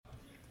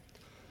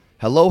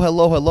Hello,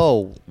 hello,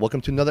 hello.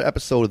 Welcome to another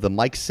episode of the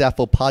Mike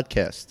Safo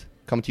podcast.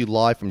 Coming to you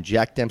live from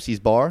Jack Dempsey's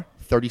Bar,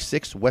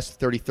 36 West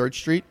 33rd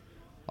Street,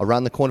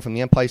 around the corner from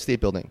the Empire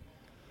State Building.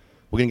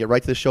 We're going to get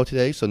right to the show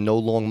today, so no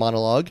long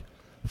monologue.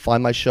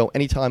 Find my show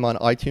anytime on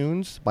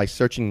iTunes by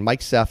searching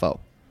Mike Safo.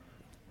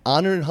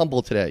 Honored and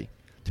humbled today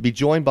to be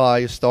joined by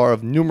a star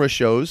of numerous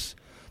shows,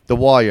 The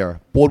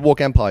Wire, Boardwalk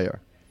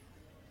Empire,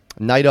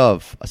 Night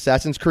of,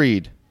 Assassin's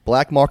Creed,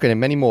 Black Market, and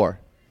many more.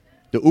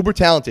 The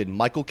uber-talented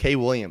Michael K.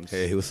 Williams.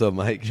 Hey, what's up,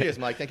 Mike? Cheers,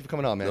 Mike. Thank you for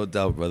coming on, man. No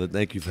doubt, brother.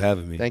 Thank you for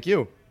having me. Thank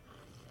you.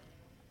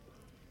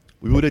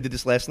 We would have did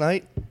this last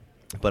night,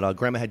 but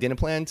Grandma had dinner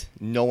planned.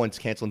 No one's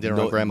canceling dinner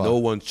on Grandma. No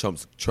one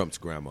trumps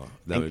Grandma.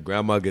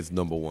 Grandma gets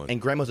number one. And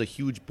Grandma's a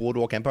huge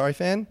Boardwalk Empire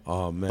fan.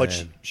 Oh, man.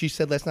 But she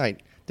said last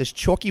night, does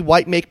Chalky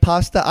White make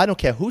pasta? I don't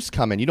care who's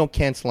coming. You don't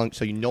cancel on,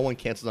 so no one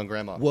cancels on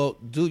Grandma. Well,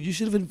 dude, you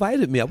should have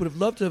invited me. I would have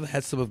loved to have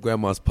had some of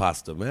Grandma's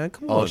pasta, man.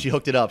 Come on. Oh, she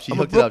hooked it up. I'm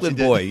a Brooklyn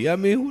boy. Yeah, I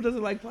mean, who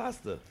doesn't like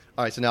pasta?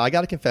 All right, so now I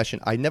got a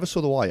confession. I never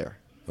saw The Wire.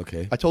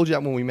 Okay. I told you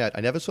that when we met.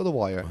 I never saw The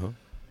Wire. Uh-huh.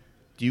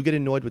 Do you get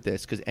annoyed with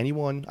this? Because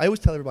I always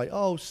tell everybody,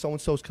 oh,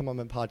 so-and-so's come on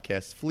my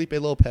podcast. Felipe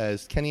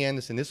Lopez, Kenny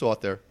Anderson, this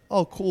author.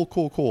 Oh,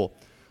 cool.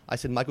 I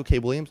said, Michael K.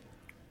 Williams,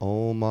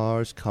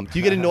 Omar's come. Do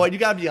you get annoyed? You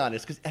got to be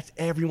honest, because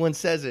everyone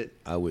says it.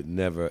 I would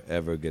never,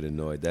 ever get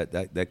annoyed.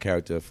 That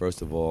character,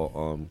 first of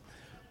all,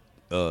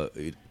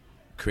 it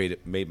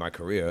made my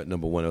career.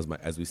 Number one, that was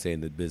as we say in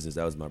the business,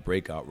 that was my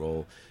breakout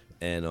role.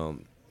 And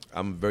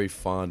I'm very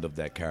fond of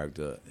that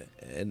character.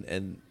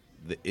 And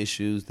the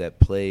issues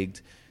that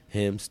plagued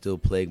him still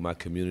plague my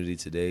community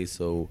today.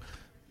 So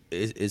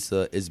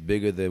it's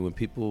bigger than when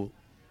people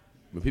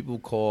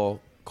call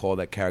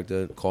that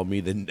character, call me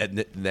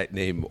that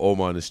name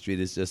Omar on the street.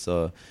 It's just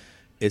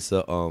it's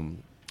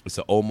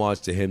an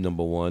homage to him,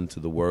 number one, to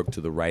the work,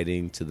 to the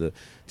writing, to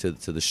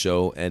the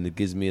show, and it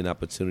gives me an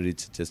opportunity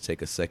to just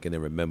take a second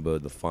and remember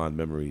the fond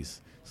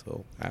memories.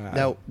 So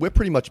now we're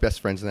pretty much best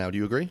friends now. Do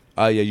you agree?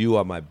 Yeah, you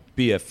are my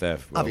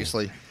BFF, bro.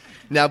 Obviously.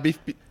 Now,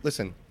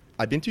 listen.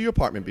 I've been to your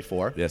apartment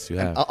before. Yes, you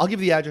have. I'll give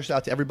the address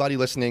out to everybody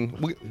listening.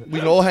 We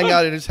can all hang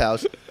out at his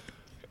house.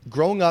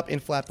 Growing up in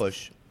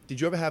Flatbush,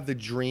 did you ever have the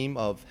dream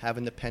of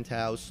having the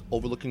penthouse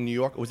overlooking New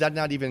York? Or was that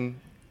not even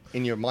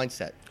in your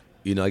mindset?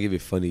 You know, I'll give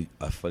you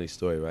a funny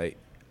story, right?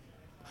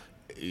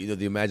 You know,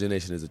 the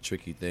imagination is a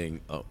tricky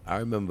thing. I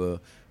remember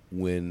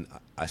when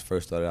I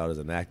first started out as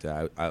an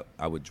actor,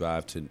 I would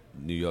drive to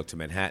New York, to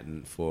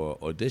Manhattan for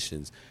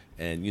auditions.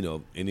 And, you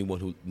know, anyone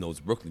who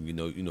knows Brooklyn, you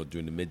know,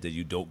 during the midday,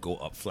 you don't go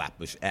up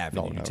Flatbush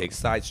Avenue. You take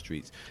side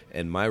streets.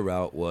 And my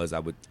route was I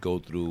would go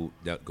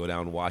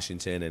down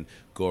Washington and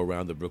go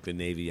around the Brooklyn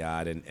Navy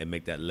Yard and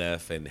make that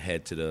left and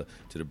head to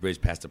the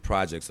bridge past the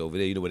projects over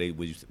there. You know when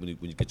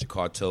you get your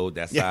car towed,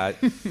 that side.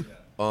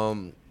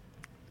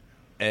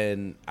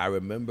 And I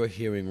remember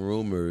hearing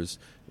rumors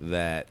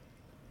that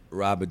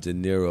Robert De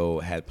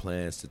Niro had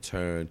plans to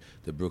turn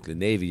the Brooklyn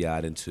Navy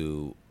Yard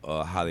into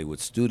a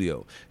Hollywood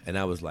studio. And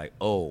I was like,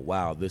 oh,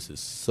 wow, this is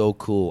so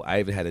cool. I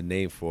even had a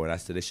name for it. I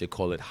said they should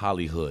call it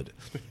Hollywood,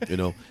 you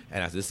know.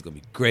 And I said, this is going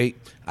to be great.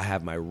 I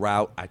have my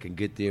route. I can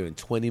get there in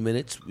 20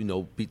 minutes, you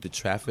know, beat the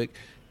traffic.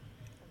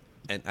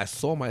 And I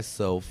saw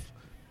myself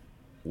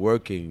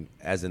working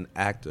as an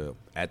actor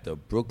at the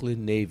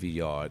Brooklyn Navy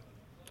Yard.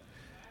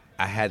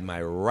 I had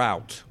my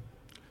route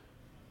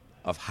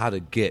of how to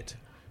get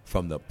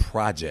from the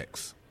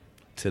projects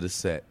to the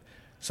set.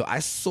 So I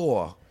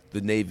saw the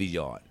Navy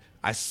Yard.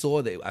 I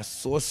saw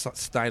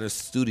Steiner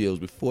Studios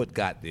before it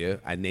got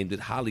there. I named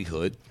it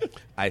Hollywood.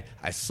 I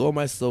saw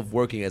myself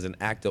working as an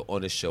actor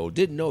on a show.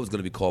 Didn't know it was going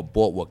to be called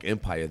Boardwalk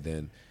Empire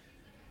then.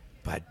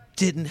 But I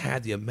didn't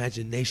have the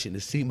imagination to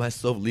see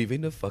myself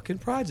leaving the fucking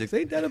projects.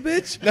 Ain't that a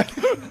bitch?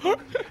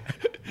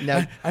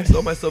 Now, I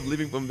saw myself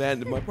leaving from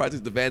my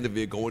projects to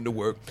Vanderveer, going to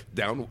work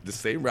down the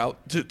same route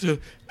to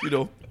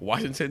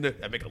Washington.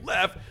 I make a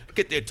left,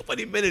 get there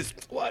 20 minutes.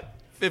 What?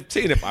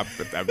 15 if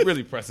I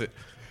really press it.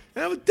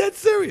 And I was dead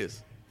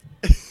serious.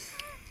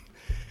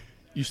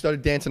 You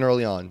started dancing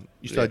early on.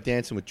 You started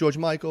dancing with George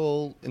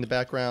Michael in the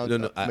background.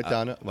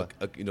 Madonna.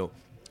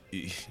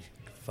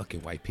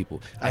 Fucking white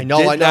people. I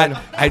know.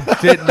 I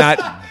did not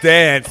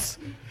dance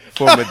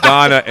for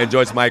Madonna and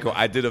George Michael.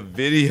 I did a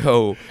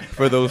video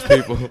for those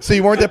people. So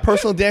you weren't their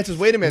personal dancers?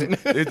 Wait a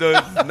minute.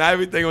 Not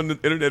everything on the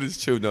internet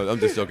is true. No, I'm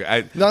just joking.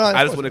 I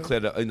just want to clear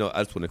that.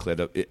 I just want to clear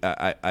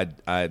that up.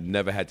 I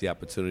never had the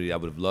opportunity. I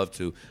would have loved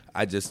to.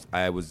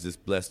 I was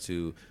just blessed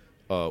to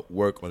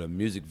work on a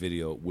music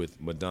video with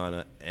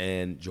Madonna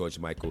and George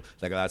Michael.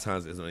 Like a lot of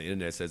times on the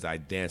internet it says I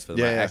danced for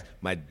them.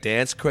 My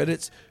dance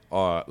credits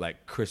are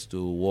like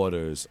Crystal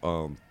Waters,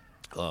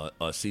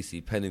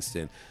 CeCe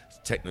Pennington,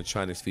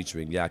 Technotronics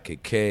featuring Yaka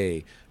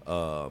K,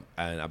 and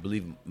I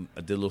believe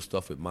I did a little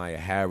stuff with Maya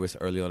Harris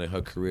early on in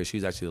her career.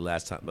 She's actually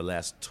the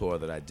last tour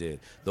that I did.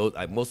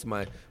 Most of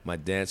my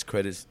dance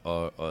credits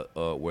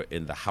were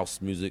in the house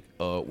music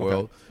world.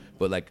 Okay.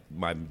 But like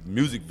my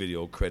music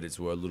video credits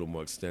were a little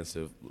more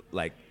extensive,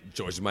 like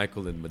George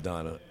Michael and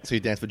Madonna. So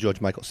you danced for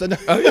George Michael. So now,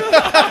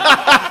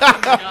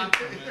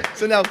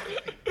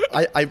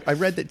 I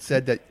read that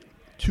said that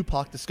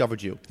Tupac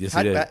discovered you. Yes,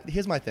 he did.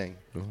 Here's my thing.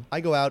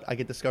 I go out, I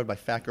get discovered by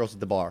fat girls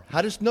at the bar.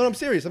 I'm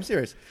serious.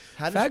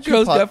 How does Fat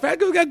girls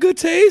got good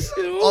taste.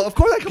 You know? Oh, of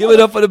course, give it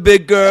up for the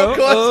big girl. Of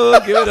course. Oh,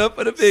 give it up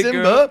for the big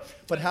Simba. girl.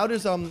 But how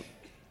does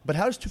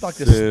Tupac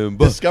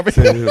Simba, discover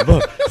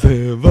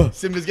Simba.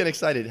 Simba's getting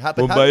excited.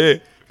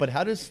 But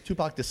how does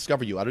Tupac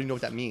discover you? I don't even know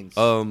what that means.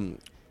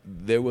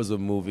 There was a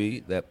movie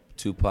that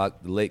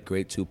Tupac, the late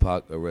great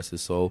Tupac, rest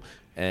his soul,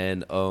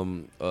 and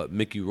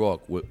Mickey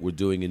Rourke were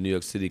doing in New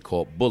York City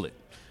called Bullet.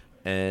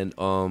 And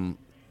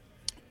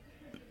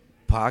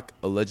Pac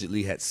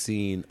allegedly had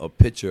seen a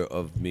picture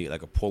of me,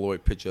 like a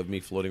Polaroid picture of me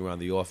floating around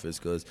the office,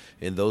 because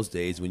in those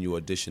days when you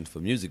auditioned for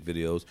music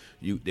videos,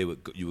 you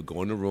would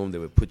go in the room, they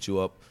would put you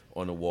up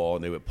on the wall,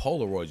 and they would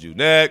Polaroid you.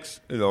 Next,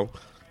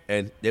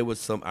 and there was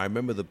some. I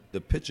remember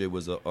the picture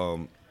was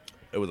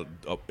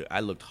I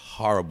looked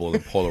horrible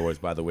in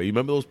Polaroids, by the way. You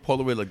remember those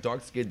Polaroids? Like,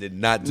 dark skin did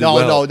not do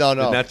well. No.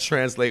 Did not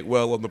translate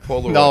well on the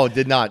Polaroid. No,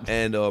 did not.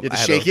 And you had to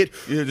shake it?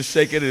 You had to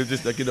shake it, and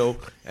just like,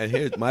 and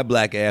here's my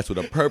black ass with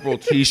a purple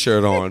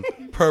T-shirt on,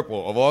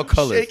 purple of all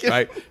colors,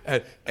 right?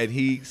 And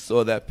he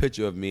saw that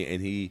picture of me,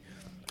 and he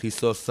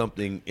saw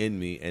something in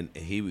me, and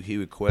he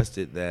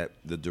requested that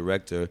the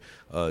director,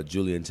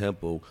 Julian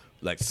Temple,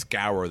 like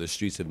scour the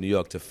streets of New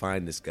York to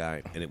find this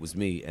guy, and it was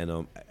me.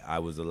 And I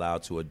was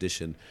allowed to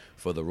audition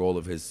for the role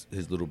of his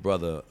little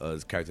brother,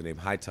 his character named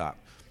High Top,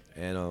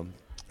 and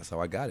that's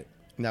how I got it.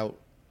 Now,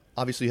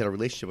 obviously, you had a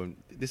relationship with him.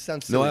 This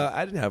sounds silly. No,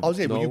 I didn't have. I was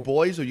saying, were you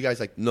boys or you guys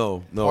like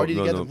party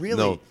together?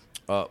 Really?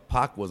 No.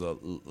 Pac was a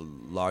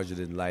larger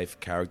than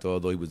life character,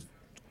 although he was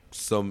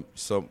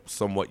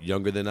somewhat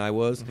younger than I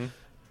was. Mm-hmm.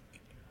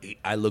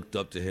 I looked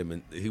up to him,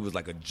 and he was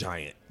like a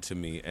giant to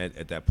me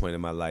at that point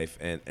in my life,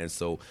 and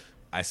so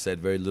I said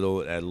very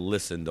little and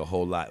listened a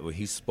whole lot. When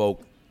he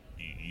spoke,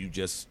 you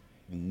just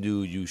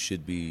knew you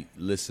should be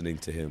listening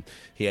to him.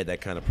 He had that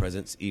kind of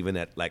presence, even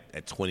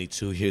at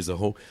 22 years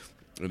old,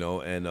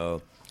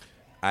 And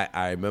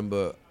I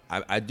remember,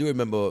 I do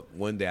remember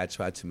one day I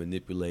tried to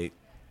manipulate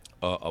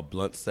a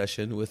blunt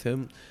session with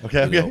him.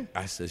 Okay.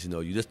 I said,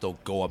 you just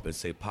don't go up and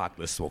say, Pac,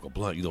 let's smoke a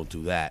blunt. You don't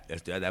do that.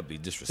 That'd be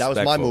disrespectful.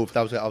 That was my move.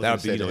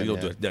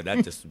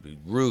 That just would be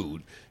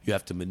rude. You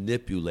have to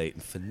manipulate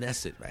and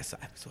finesse it. Right? So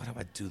how do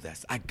I do that?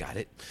 So I got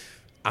it.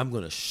 I'm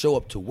going to show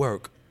up to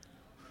work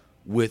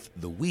with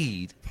the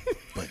weed,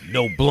 but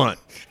no blunt.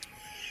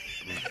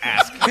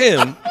 Ask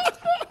him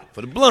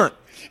for the blunt.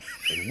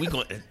 And we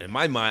going in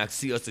my mind, I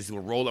see us.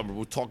 We'll roll up.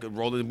 We're talking,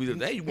 rolling. We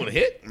hey, you want to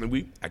hit? And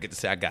I get to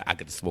say, I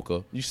get to smoke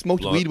a. You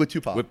smoked weed with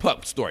Tupac. With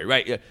Pup story,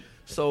 right? Yeah.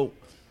 So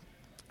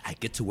I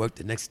get to work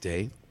the next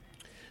day.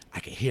 I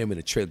can hear him in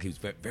the trailer. He was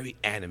very, very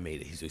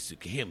animated. You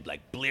can hear him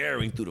like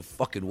blaring through the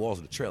fucking walls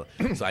of the trailer.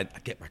 So I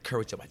get my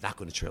courage up. I knock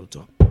on the trailer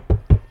door.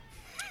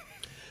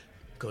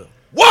 Go,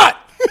 what?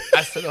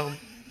 I said,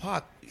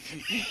 Pac.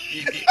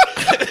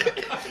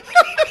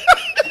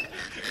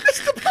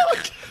 Mr.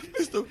 Pac.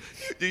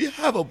 Do you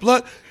have a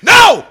blunt?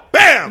 No!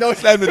 Bam! No,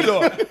 slam the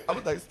door. I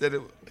was like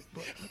standing.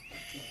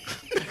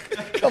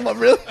 Come on,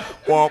 really?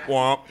 Womp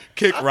womp.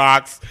 Kick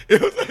rocks. Are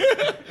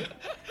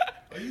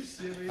you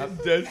serious? I'm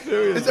dead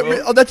serious.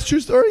 That's a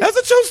true story? That's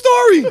a true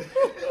story.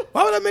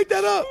 Why would I make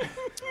that up?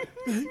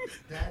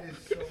 That is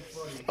so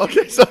funny.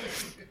 Okay, so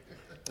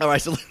all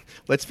right, so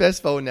let's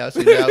fast forward now.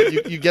 So now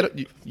you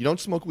don't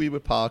smoke weed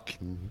with Pac.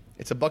 Mm-hmm.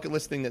 It's a bucket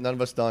list thing that none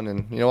of us done,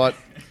 and you know what?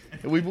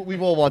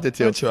 We've all wanted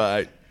to. I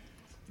tried.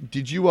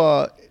 Did you?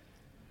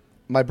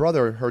 My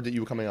brother heard that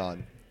you were coming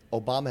on.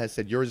 Obama has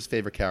said you're his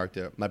favorite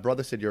character. My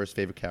brother said you're his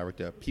favorite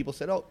character. People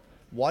said, "Oh,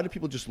 why do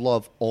people just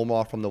love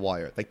Omar from The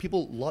Wire?" Like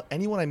people love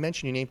anyone I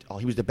mention, you named. Oh,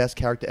 he was the best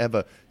character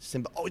ever.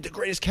 Simba. Oh, he's the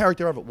greatest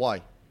character ever.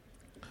 Why?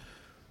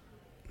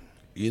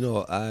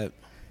 I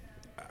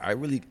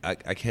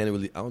can't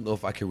really. I don't know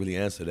if I can really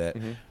answer that.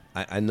 Mm-hmm.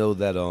 I know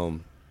that.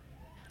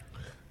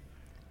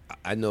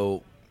 I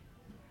know.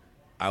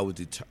 I was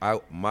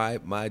my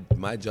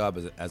job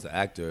as an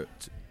actor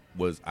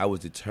was I was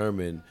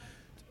determined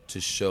to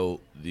show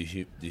the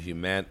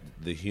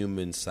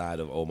human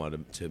side of Omar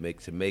to make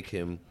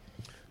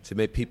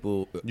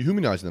people. You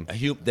humanize them.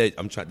 That's what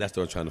I'm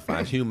trying to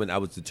find. Human. I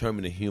was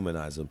determined to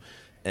humanize them,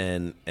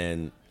 and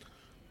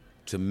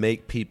to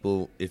make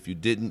people. If you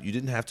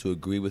didn't have to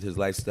agree with his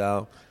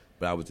lifestyle,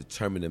 but I was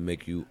determined to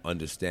make you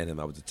understand him.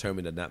 I was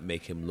determined to not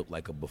make him look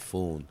like a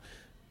buffoon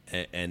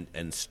and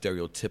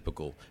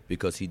stereotypical,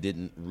 because he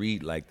didn't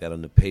read like that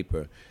on the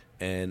paper,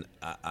 and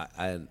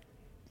I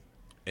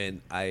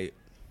don't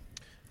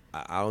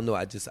know.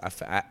 I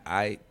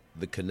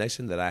the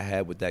connection that I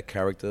had with that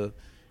character,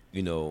 I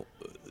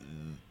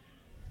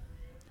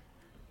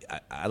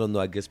don't know.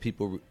 I guess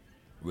people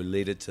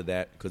related to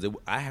that because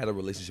I had a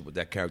relationship with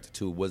that character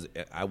too.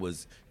 I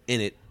was in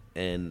it,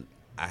 and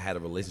I had a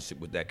relationship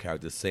with that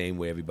character the same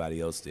way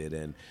everybody else did,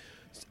 and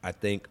I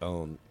think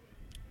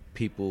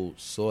people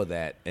saw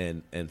that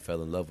and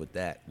fell in love with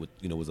that.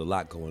 Was a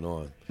lot going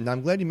on. Now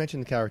I'm glad you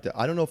mentioned the character.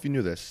 I don't know if you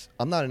knew this.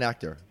 I'm not an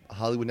actor.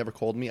 Hollywood never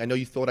called me. I know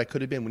you thought I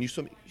could have been when you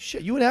saw me.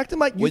 Shit, you an actor,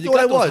 Mike? You thought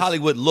I was.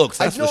 Hollywood looks.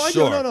 That's for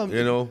sure.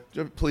 No.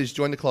 Please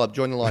join the club.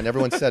 Join the line.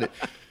 Everyone said it.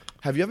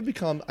 Have you ever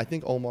become? I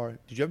think Omar.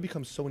 Did you ever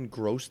become so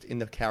engrossed in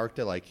the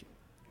character, like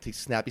to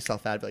snap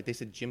yourself out of it? Like they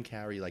said, Jim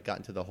Carrey like got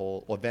into the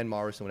whole, or Van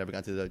Morrison, whatever, got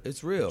into the.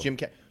 It's real. Jim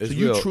Carrey. So It's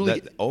you real. truly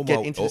That Omar-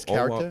 get into this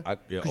character Omar-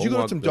 because yeah, you go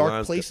Omar- to some the dark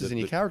lines- places in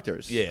your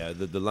characters. Yeah,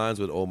 the lines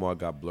with Omar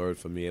got blurred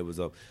for me. It was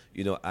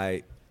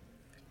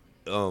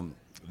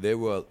there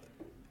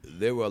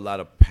were a lot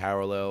of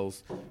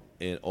parallels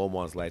in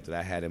Omar's life that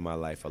I had in my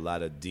life. A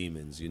lot of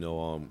demons,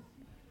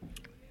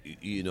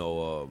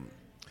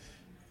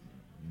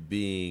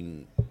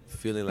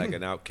 feeling like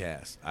an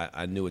outcast.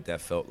 I knew what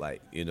that felt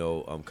like,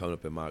 coming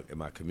up in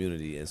my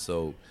community, and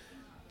so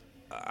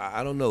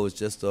I don't know. It's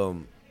just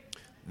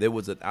there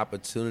was an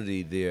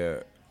opportunity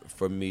there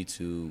for me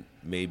to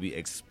maybe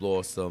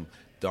explore some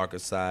darker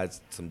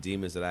sides, some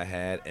demons that I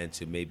had, and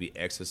to maybe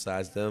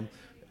exercise them.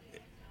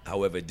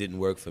 However, it didn't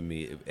work for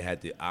me. It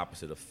had the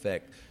opposite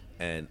effect,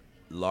 and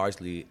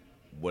largely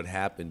what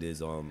happened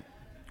is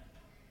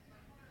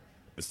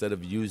instead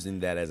of using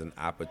that as an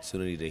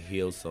opportunity to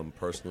heal some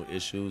personal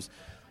issues,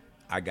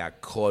 I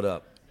got caught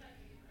up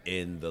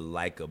in the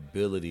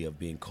likability of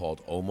being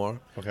called Omar.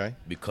 Okay.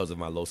 Because of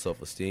my low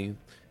self-esteem.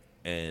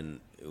 And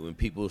when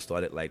people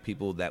started, like,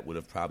 people that would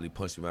have probably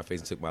punched me in my face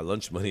and took my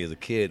lunch money as a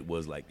kid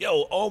was like,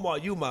 yo, Omar,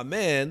 you my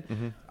man.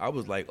 Mm-hmm. I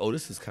was like, oh,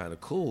 this is kind of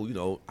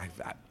cool.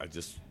 I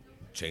just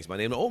changed my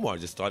name to Omar.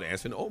 Just started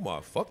answering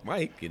Omar. Fuck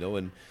Mike,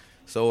 and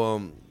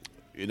so,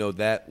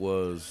 that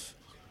was,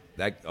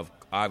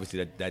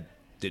 obviously that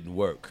didn't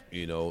work,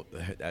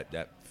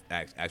 that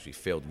actually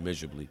failed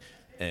miserably.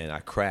 And I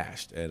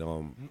crashed,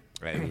 and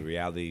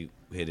reality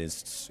hit and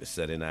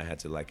set in. I had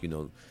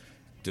to,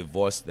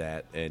 divorce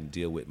that and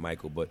deal with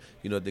Michael. But,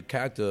 the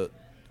character,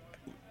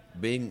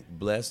 being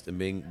blessed and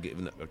being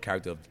given a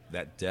character of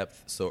that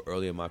depth so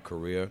early in my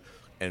career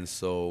and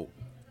so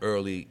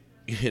early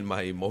in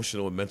my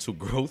emotional and mental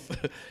growth,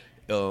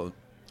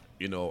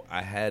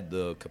 I had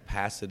the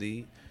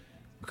capacity,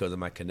 because of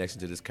my connection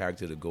to this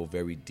character, to go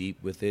very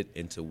deep with it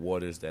into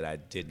waters that I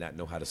did not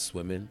know how to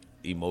swim in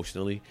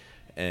emotionally.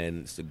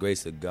 And it's the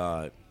grace of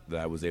God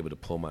that I was able to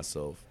pull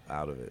myself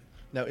out of it.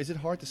 Now, is it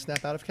hard to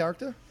snap out of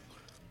character?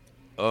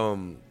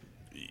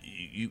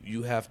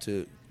 You have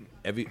to,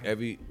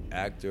 every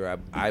actor,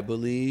 I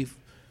believe,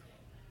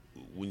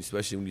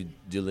 especially when you're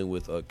dealing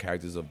with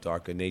characters of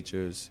darker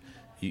natures,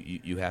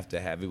 you have to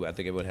have, I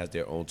think everyone has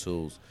their own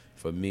tools.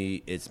 For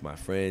me, it's my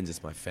friends,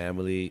 it's my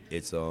family,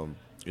 it's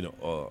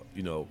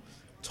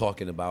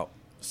talking about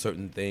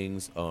certain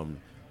things,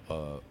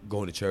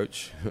 going to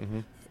church. Mm-hmm.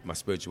 My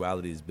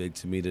spirituality is big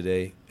to me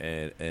today,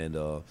 and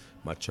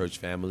my church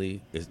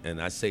family is,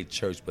 and I say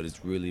church, but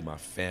it's really my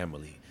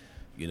family.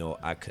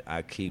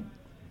 I keep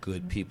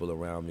good people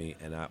around me,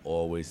 and I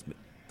always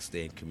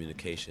stay in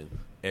communication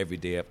every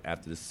day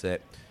after the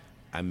set.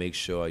 I make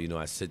sure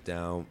I sit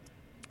down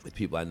with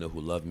people I know who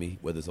love me,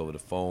 whether it's over the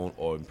phone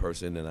or in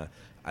person, and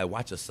I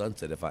watch a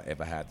sunset if I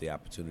ever have the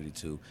opportunity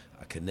to.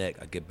 I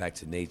connect. I get back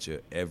to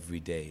nature every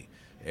day.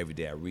 Every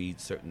day I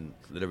read certain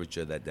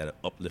literature that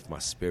uplift my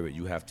spirit.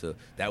 You have to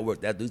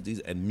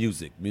and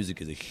music. Music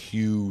is a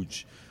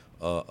huge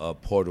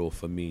portal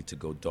for me to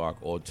go dark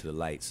or to the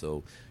light.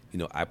 So,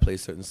 I play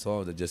certain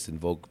songs that just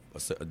invoke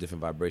a different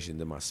vibration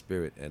in my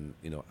spirit, and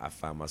I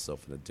find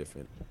myself in a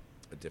different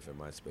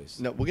mind space.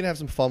 No, we're gonna have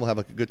some fun. We'll have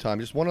a good time.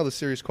 Just one other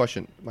serious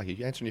question, Mikey.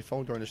 You answering your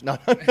phone during this? No.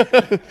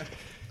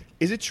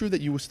 Is it true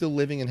that you were still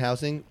living in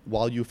housing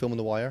while you were filming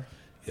The Wire?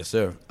 Yes,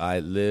 sir. I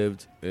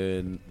lived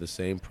in the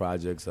same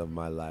projects of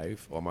my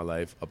life, all my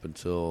life, up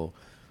until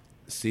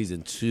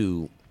season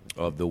 2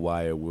 of The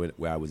Wire,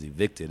 where I was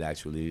evicted,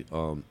 actually,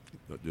 due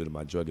to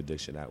my drug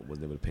addiction. I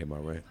wasn't able to pay my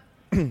rent.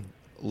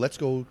 Let's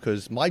go,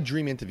 because my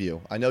dream interview,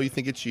 I know you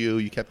think it's you,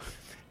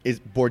 is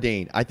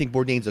Bourdain. I think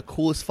Bourdain's the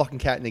coolest fucking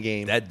cat in the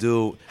game. That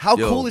dude. How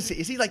cool is he?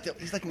 Is he like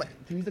he's the I'm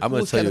going to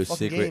coolest tell cat you in a the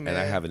fucking secret, game, and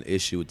I man. have an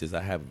issue with this.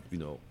 I have,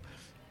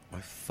 my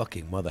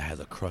fucking mother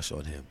has a crush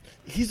on him.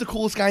 He's the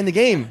coolest guy in the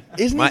game,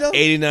 isn't My he? My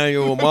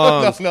 89-year-old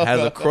mom has No.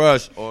 a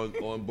crush on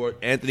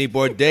Anthony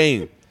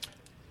Bourdain,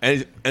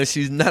 and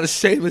she's not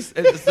ashamed.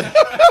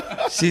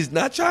 She's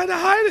not trying to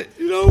hide it.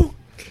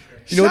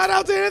 Shout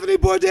out to Anthony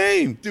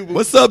Bourdain. Dude,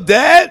 what's up,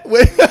 Dad?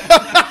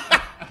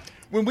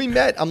 When we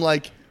met, I'm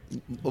like,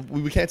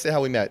 we can't say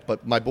how we met,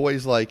 but my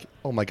boy's like,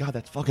 oh my God,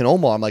 that's fucking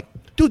Omar. I'm like,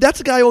 dude, that's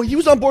the guy. He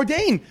was on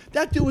Bourdain.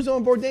 That dude was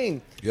on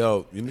Bourdain.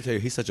 Yo, let me tell you,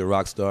 he's such a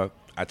rock star.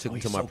 I took him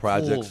to he's my so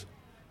projects, cool.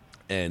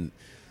 and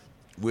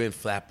we're in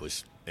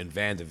Flatbush in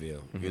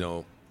Vanderbilt,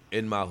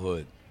 in my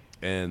hood,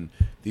 and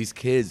these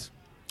kids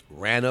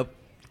ran up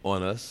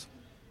on us,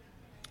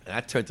 and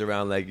I turned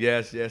around like,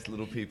 yes,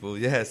 little people,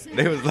 yes.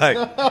 They was like,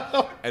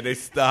 and they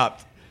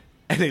stopped,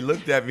 and they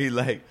looked at me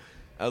like,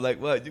 I was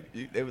like, what?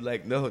 They were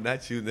like, no,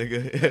 not you,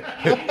 nigga.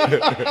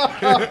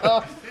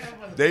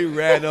 They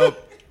ran up.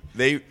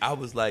 I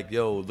was like,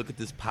 yo, look at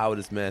this power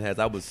this man has.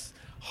 I was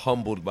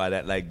humbled by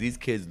that. Like, these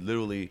kids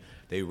literally,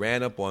 they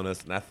ran up on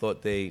us, and I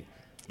thought they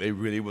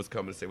really was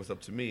coming to say what's up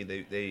to me.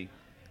 They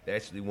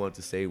actually wanted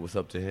to say what's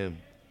up to him.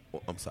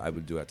 Well, I'm sorry, I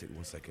would do that. Take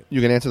 1 second.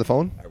 You can answer the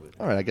phone? I would.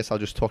 All right, I guess I'll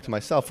just talk to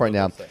myself right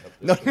now.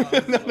 No.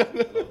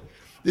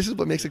 This is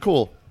what makes it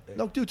cool.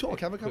 No, dude, talk.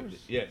 Have a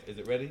conversation. Yeah, is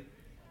it ready?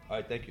 All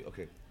right, thank you.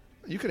 Okay.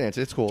 You could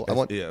answer. It's cool.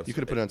 You could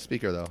have put it on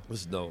speaker though.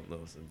 No,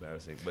 it's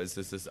embarrassing. But it's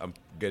just I'm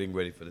getting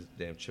ready for this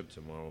damn trip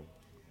tomorrow.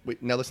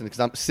 Wait, now listen,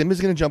 because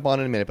Simba's going to jump on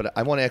in a minute, but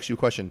I want to ask you a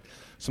question.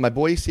 So my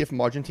boy is here from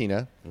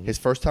Argentina. His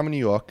first time in New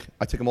York,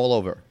 I took him all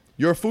over.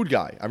 You're a food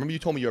guy. I remember you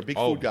told me you're a big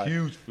food guy.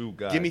 Huge food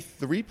guy. Give me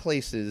 3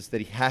 places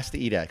that he has to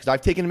eat at, because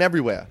I've taken him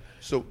everywhere.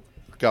 So,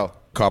 go.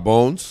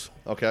 Carbones,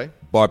 Okay.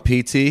 Bar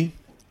PT,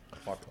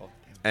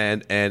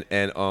 and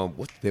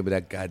what's the name of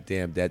that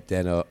goddamn there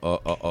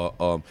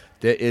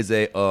is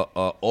a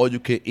all you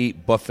can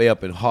eat buffet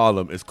up in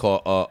Harlem. It's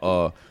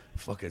called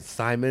fucking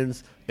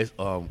Simon's. It's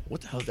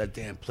what the hell's that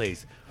damn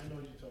place? I know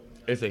what you're talking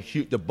about. It's a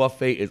huge. The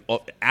buffet is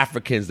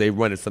Africans. They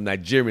run it. Some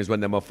Nigerians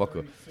run that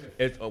motherfucker.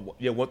 It's the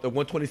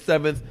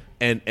 127th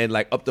and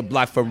like up the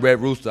block from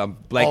Red Rooster. I'm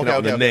blanking out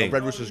on the name.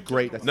 Red Rooster's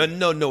great. That's No.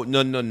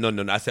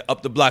 I said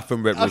up the block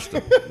from Red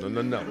Rooster.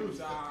 No.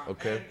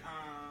 Okay.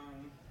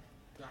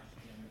 Gosh,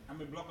 I'm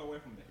a block away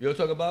from there. You know what I'm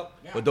talking about?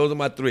 Yeah. But those are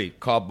my 3: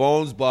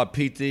 Carbones, Bar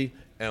PT,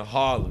 and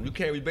Harlem. You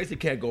basically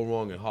can't go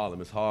wrong in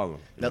Harlem. It's Harlem.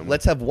 Now,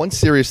 let's have one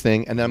serious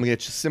thing, and then I'm going to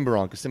get Simba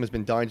on, because Simba's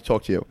been dying to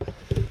talk to you.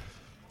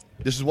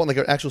 This is one, like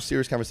an actual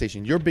serious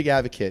conversation. You're a big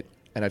advocate,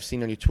 and I've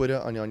seen on your Twitter,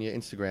 on your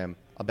Instagram,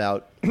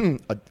 about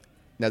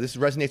now this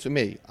resonates with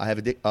me. I have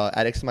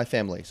addicts in my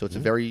family, so it's a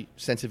very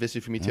sensitive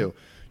issue for me too.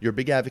 You're a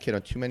big advocate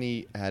on too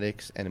many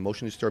addicts and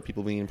emotionally disturbed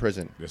people being in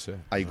prison. Yes, sir.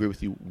 I agree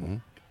with you.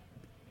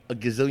 A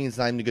gazillion's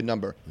not even a good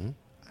number.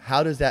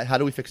 How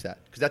do we fix that?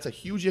 Because that's a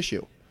huge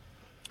issue.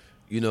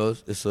 You know,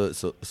 it's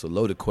a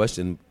loaded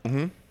question.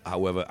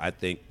 However, I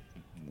think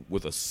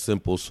with a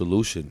simple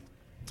solution,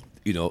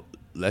 you know,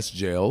 less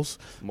jails,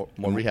 More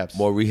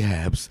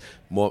rehabs,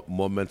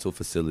 more mental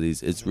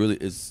facilities.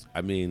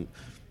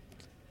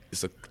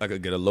 I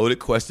could get a loaded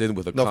question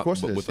with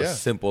a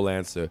simple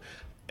answer.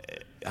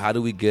 How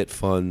do we get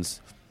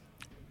funds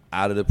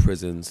out of the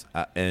prisons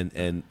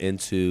and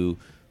into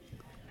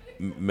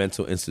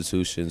mental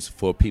institutions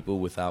for people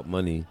without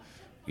money,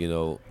 you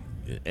know,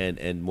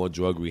 and more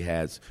drug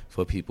rehabs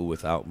for people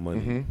without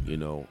money, you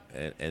know,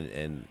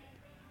 and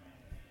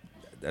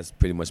that's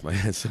pretty much my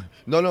answer.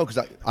 No,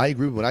 because I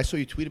agree. When I saw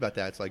you tweet about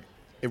that, it's like,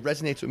 it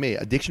resonates with me.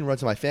 Addiction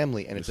runs in my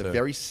family, and it's a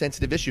very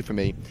sensitive issue for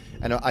me.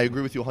 And I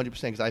agree with you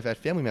 100% because I've had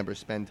family members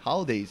spend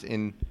holidays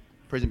in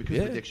prison because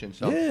of addiction.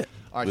 So, all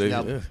right, so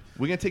now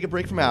we're going to take a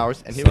break from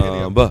ours, and here we're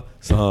going to go.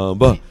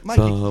 Samba.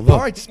 All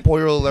right,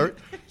 spoiler alert.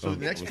 So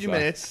the next few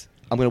minutes,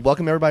 I'm going to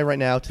welcome everybody right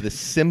now to the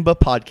Simba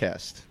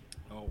podcast.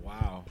 Oh,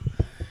 wow.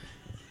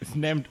 It's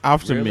named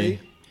after me.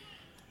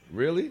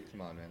 Really? Come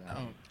on, man.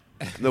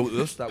 No,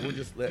 let's stop. We'll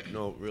just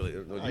really.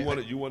 No,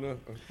 you want to?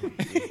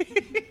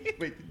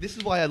 Wait, this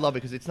is why I love it,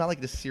 because it's not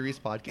like this serious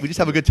podcast. We just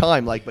have a good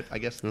time, but I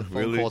guess the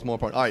phone call is more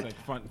important. All right, It's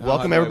like fun.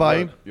 welcome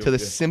everybody to the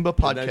Simba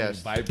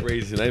podcast.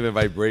 Not even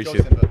vibration.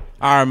 Go, Simba.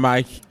 All right,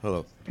 Mike,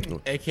 Hello.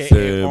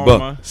 a.k.a.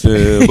 Omar.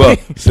 Simba.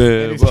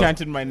 And he's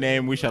chanted my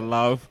name, which I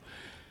love.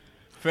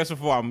 First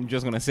of all, I'm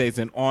just going to say it's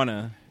an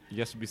honor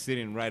just to be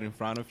sitting right in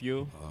front of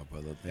you. Oh,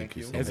 brother, thank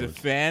you so As a much.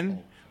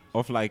 fan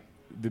of, like,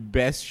 the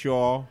best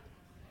show,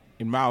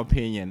 in my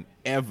opinion,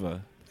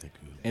 ever, Thank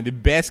you. and the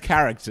best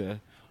character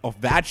of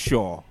that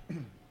show,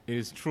 it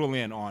is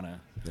truly an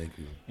honor. Thank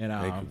you. And,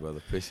 Thank you, brother.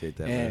 Appreciate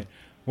that, And man.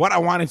 what I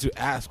wanted to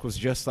ask was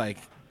just like,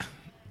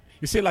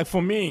 you see, like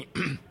for me,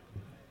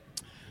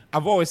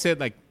 I've always said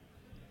like,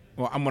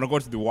 well, I'm gonna go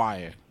to The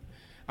Wire.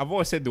 I've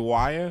always said The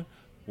Wire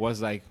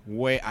was like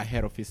way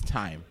ahead of its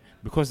time,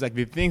 because like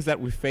the things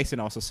that we face in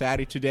our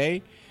society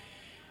today,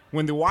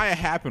 when The Wire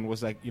happened,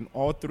 was like in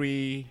all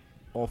 3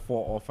 or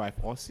 4 or 5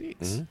 or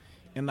 6,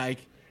 and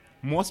like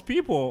most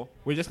people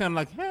were just kind of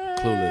like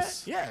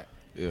Clueless. yeah.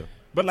 Yeah.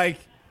 But like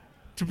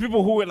to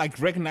people who were like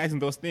recognizing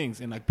those things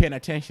and like paying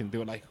attention, they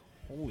were like,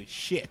 holy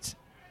shit,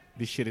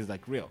 this shit is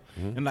like real.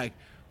 And like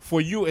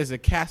for you as a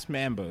cast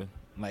member,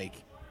 like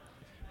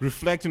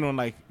reflecting on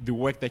like the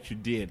work that you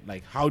did,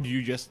 like how do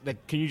you just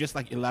like, can you just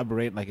like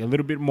elaborate like a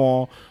little bit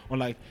more on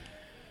like,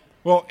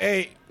 well,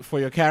 A, for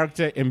your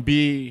character, and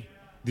B,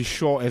 the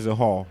show as a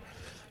whole?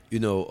 You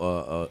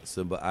know,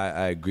 Simba,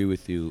 I agree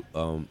with you.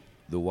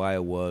 The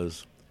Wire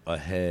was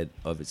ahead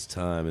of its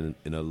time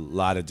in a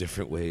lot of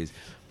different ways,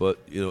 but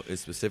you know,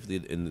 it's specifically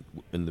in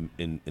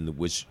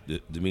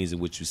the means in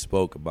which you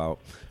spoke about.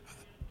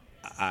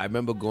 I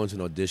remember going to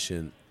an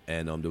audition,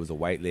 and there was a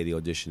white lady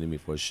auditioning me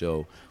for a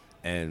show,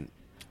 and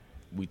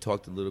we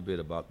talked a little bit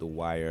about The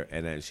Wire,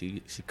 and then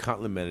she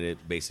complimented it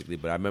basically.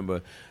 But I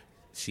remember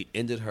she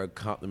ended her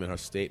compliment, her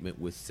statement,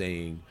 with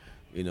saying,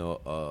 you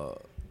know,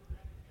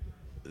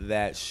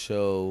 that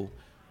show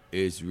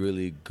is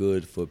really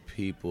good for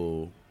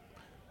people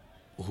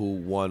who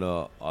want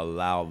to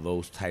allow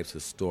those types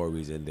of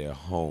stories in their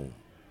home.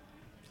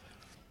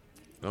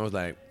 And I was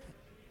like,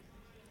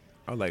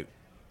 I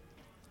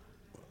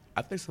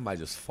think somebody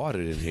just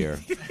farted in here.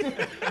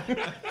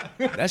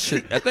 That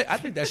shit, I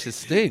think that shit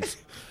stinks.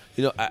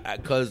 You know,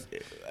 because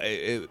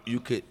you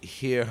could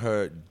hear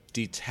her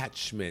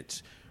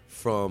detachment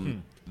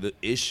from the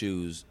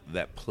issues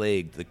that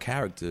plagued the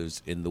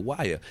characters in The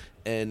Wire.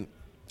 And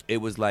it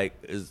was like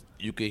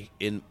you could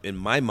in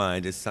my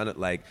mind it sounded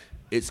like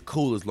it's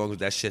cool as long as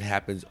that shit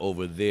happens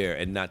over there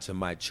and not to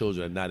my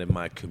children and not in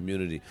my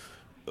community.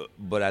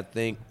 But I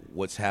think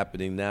what's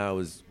happening now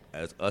is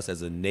as us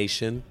as a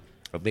nation,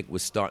 I think we're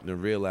starting to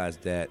realize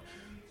that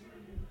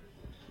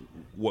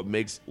what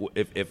makes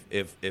if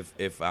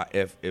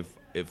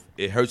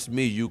it hurts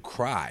me, you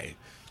cry.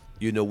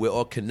 You know, we're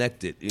all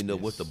connected. You know,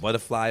 with the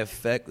butterfly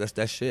effect, that's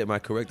that shit. Am I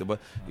correct? But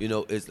you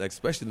know, it's like,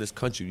 especially in this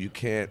country, you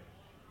can't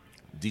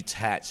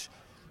detach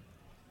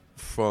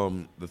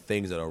from the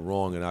things that are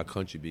wrong in our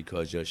country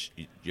because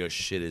your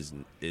shit is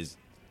if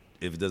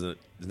it's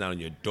not on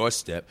your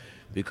doorstep,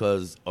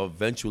 because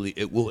eventually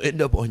it will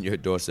end up on your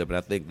doorstep. And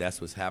I think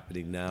that's what's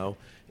happening now.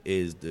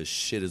 Is the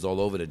shit is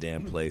all over the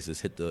damn place.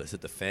 It's hit the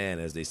fan,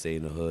 as they say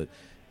in the hood.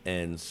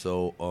 And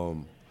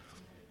so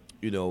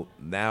you know,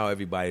 now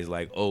everybody's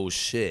like, oh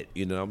shit.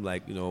 You know, I'm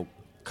like, you know,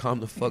 calm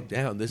the fuck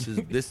down. This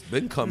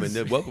been coming.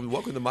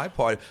 Welcome to my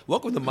party.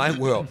 Welcome to my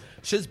world.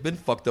 Shit's been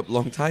fucked up a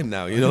long time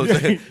now. You know what I'm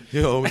saying?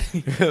 You know,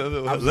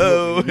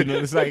 hello. You know,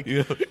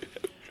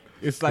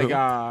 it's like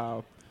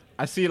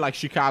I see like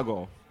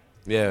Chicago.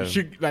 Yeah.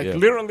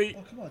 Literally.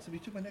 Oh, come on. So we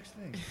took my next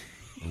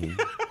thing.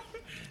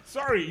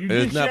 Sorry, you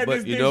didn't share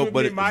this thing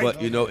with me, Mike.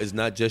 But you know, it's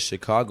not just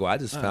Chicago. I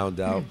just found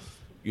out.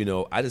 You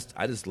know, I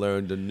just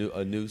learned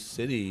a new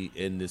city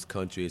in this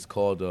country. It's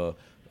called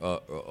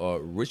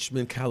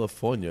Richmond,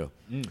 California.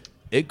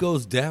 It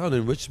goes down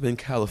in Richmond,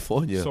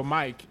 California. So,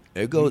 Mike,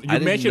 it goes. You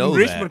mentioned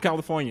Richmond,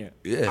 California.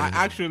 Yeah, I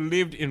actually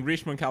lived in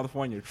Richmond,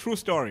 California. True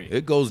story.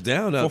 It goes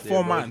down out for there,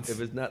 4 months. If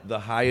it's not the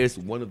highest,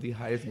 one of the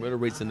highest murder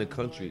rates in the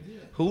country.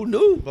 Who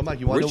knew? But Mike,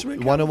 you want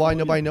to know why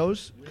nobody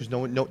knows? Because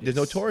there's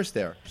no tourists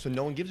there, so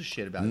no one gives a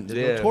shit about it.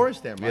 There's no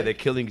tourists there, Mike. Yeah, they're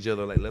killing each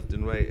other like left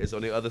and right. It's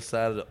on the other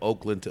side of the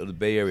Oakland to the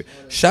Bay Area.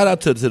 Shout out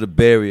to the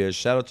Bay Area.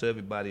 Shout out to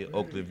everybody in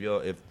Oakland.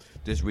 If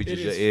this reaches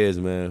your ears,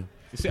 man.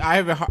 You see,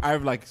 I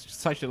have like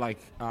such a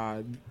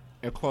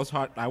close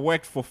heart. I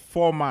worked for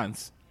 4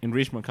 months in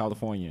Richmond,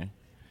 California,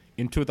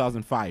 in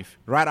 2005,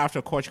 right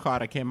after Coach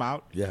Carter came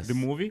out, the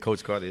movie.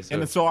 Coach Carter, yes, sir.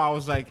 And so I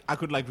was like, I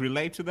could like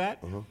relate to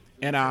that.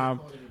 And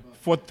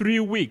for 3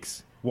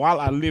 weeks,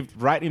 while I lived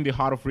right in the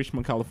heart of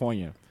Richmond,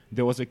 California,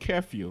 there was a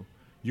curfew.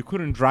 You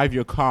couldn't drive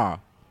your car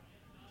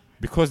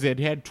because they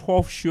had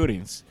 12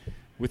 shootings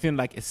within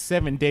like a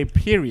 7-day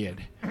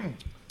period.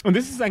 And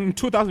this is like in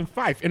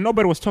 2005, and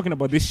nobody was talking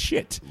about this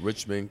shit.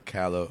 Richmond,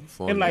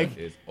 California, and like,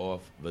 is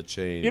off the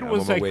chain. It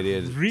was like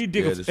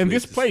ridiculous. And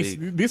this place,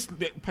 this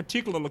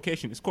particular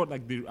location, is called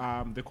like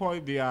they call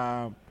it the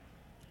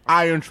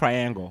Iron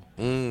Triangle,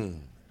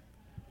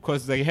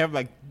 because they have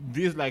like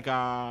these like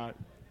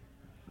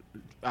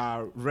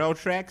rail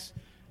tracks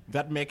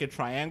that make a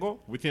triangle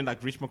within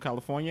like Richmond,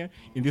 California,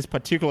 in this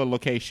particular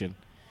location.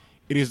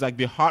 It is like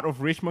the heart of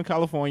Richmond,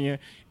 California,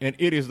 and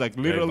it is like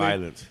literally very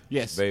violent.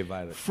 Yes, very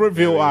violent.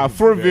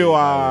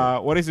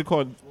 Fruitville, what is it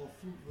called?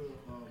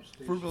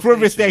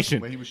 Fruitville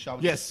Station. Where he was shot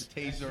with yes,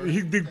 the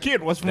taser. The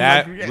kid was from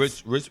that.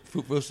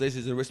 Fruitville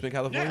Station is in Richmond,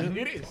 California.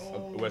 Yeah, it is.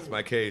 Rest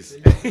my case.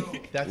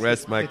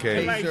 Rest my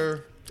case.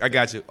 Taser. I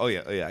got you. Oh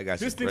yeah, I got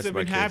you. These things have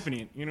been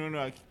happening. You know,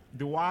 like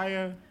The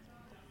Wire,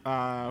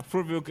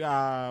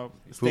 Fruitville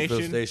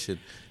Station.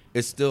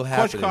 It's still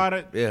happening. Coach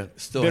Carter. Yeah,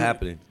 it's still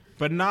happening.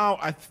 But now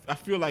I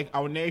feel like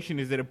our nation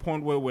is at a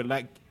point where we're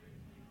like,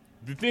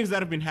 the things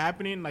that have been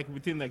happening like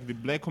within like the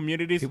black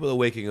communities, people are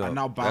waking up.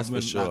 Now that's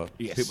for sure.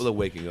 Yes. People are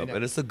waking up,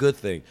 and it's a good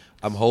thing.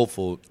 I'm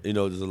hopeful. You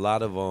know, there's a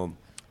lot of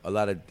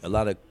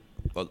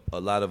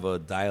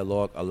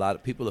dialogue. A lot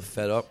of people are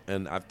fed up,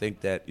 and I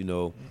think that, you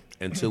know,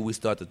 until we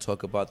start to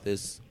talk about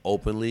this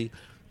openly,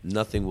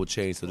 nothing will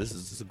change. So this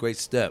is a great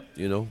step,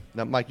 you know.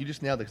 Now, Mike, you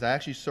just nailed it, because I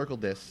actually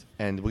circled this,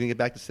 and we're gonna get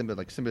back to Simba.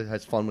 Like, Simba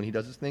has fun when he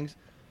does his things.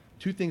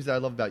 2 things that I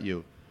love about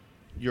you: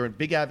 you're a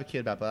big advocate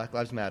about Black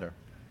Lives Matter.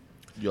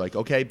 You're like,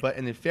 okay, but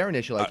in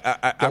fairness, you're like,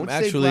 don't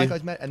say Black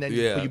Lives Matter, and then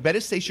but you better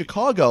say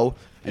Chicago,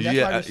 and that's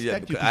why I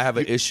respect you. I have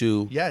an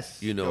issue.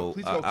 Yes, you know,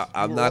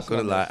 I'm not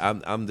gonna lie.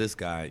 I'm this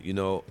guy. You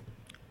know,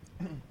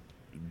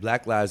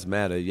 Black Lives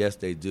Matter. Yes,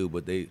 they do,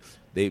 but they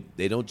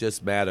don't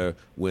just matter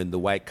when the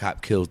white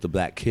cop kills the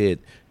black kid.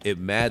 It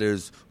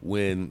matters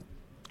when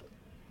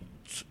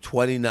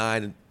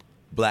 29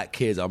 black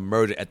kids are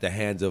murdered at the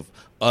hands of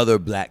other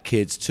black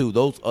kids too.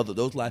 Those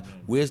lives.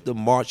 Where's the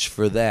march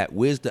for that?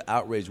 Where's the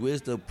outrage?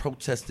 Where's the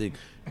protesting?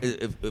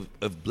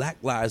 If Black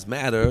Lives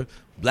Matter,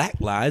 Black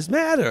Lives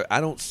Matter. I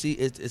don't see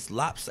it. It's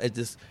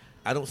lopsided.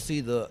 I don't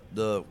see the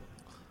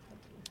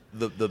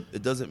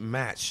it doesn't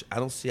match. I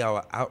don't see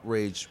our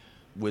outrage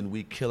when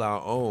we kill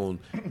our own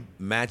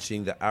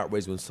matching the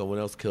outrage when someone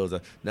else kills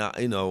us. Now,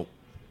 you know,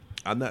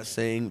 I'm not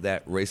saying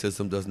that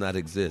racism does not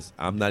exist.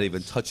 I'm not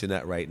even touching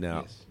that right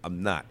now. Yes.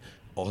 I'm not.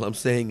 All I'm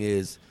saying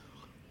is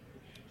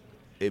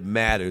it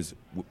matters.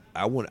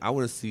 I want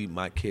to see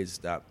my kids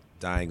stop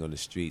dying on the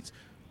streets.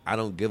 I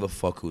don't give a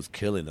fuck who's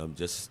killing them.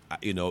 Just,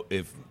 you know,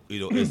 if you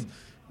know, it's,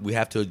 we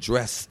have to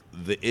address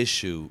the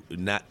issue,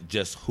 not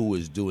just who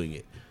is doing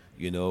it.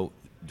 You know,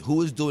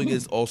 who is doing it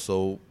is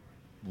also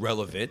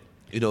relevant.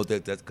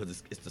 that's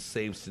because it's the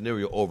same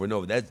scenario over and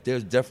over.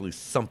 There's definitely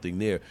something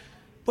there.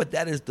 But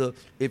that is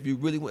if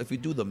you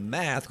do the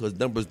math, because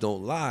numbers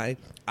don't lie,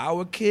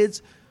 our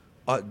kids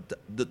are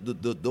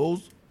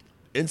those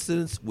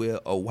incidents where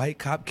a white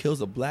cop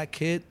kills a black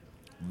kid.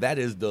 That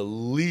is the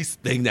least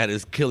thing that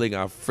is killing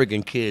our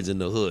freaking kids in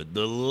the hood.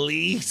 The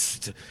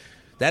least.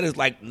 That is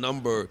like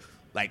number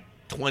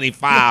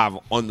 25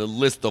 on the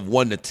list of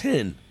 1 to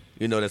 10.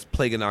 That's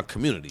plaguing our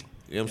community.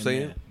 You know what I'm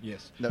saying?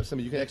 Yes. Now,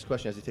 Simba, you can ask a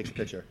question as he takes a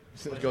picture.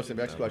 Go,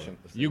 Simba, next question.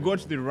 You go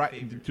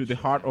to the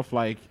heart of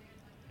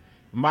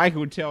Mike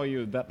would tell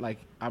you that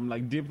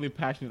I'm deeply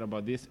passionate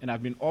about this, and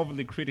I've been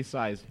overly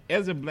criticized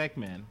as a black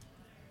man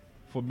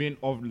for being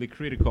overly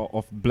critical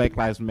of Black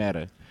Lives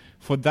Matter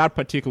for that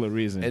particular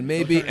reason. And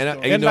maybe I'm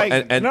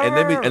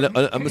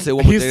gonna say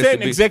one more thing. He's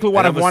saying exactly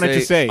what I wanted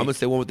to say. I'm gonna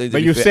say one more thing.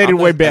 But you said it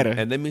way better.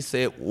 And let me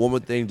say one more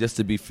thing just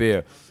to be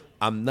fair.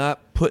 I'm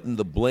not putting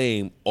the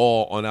blame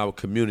all on our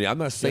community. I'm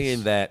not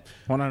saying that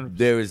 100%.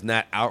 there is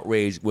not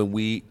outrage when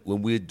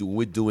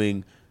we're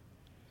doing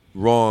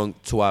wrong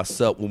to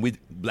ourselves, when we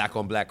black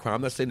on black crime.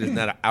 I'm not saying there's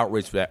not an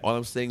outrage for that. All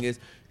I'm saying is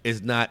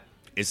it's not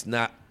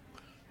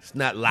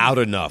loud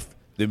enough.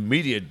 The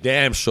media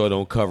damn sure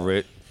don't cover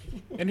it.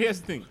 And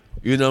here's the thing.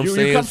 You know what I'm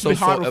saying? You come to the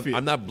heart of it.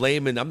 I'm not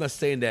blaming. I'm not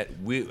saying that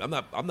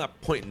I'm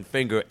not pointing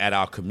finger at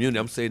our community.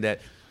 I'm saying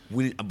that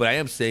but I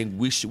am saying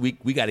we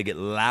got to get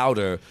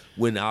louder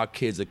when our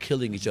kids are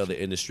killing each other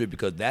in the street,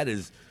 because that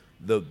is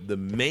the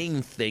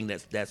main thing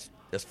that's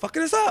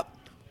fucking us up.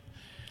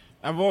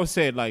 I've always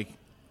said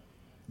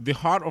the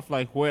heart of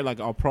where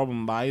our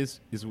problem lies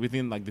is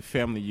within the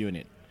family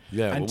unit.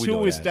 Yeah,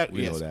 until we start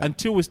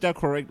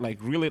correct,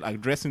 really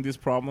addressing these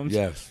problems.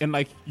 Yes, and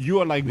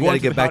you are we got to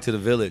get back to the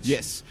village.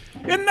 Yes,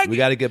 and we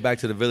got to get back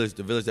to the village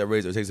that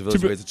it takes a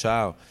village to raise a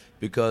child,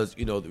 because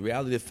the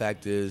reality of the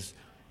fact is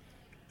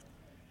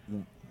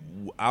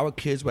our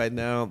kids right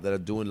now that are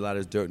doing a lot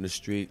of this dirt in the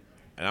street,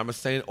 and I'm not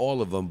saying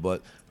all of them,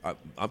 but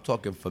I'm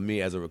talking for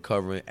me as a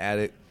recovering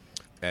addict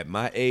at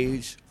my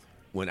age.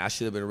 When I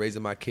should have been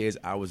raising my kids,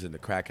 I was in the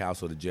crack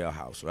house or the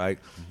jailhouse, right?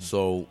 Mm-hmm.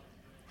 So,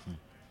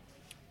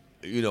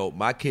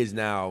 my kids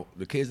now,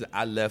 the kids that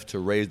I left to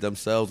raise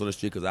themselves on the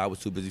street because I was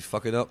too busy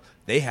fucking up,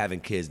 they having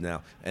kids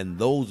now. And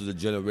those are the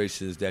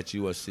generations that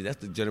you are seeing. That's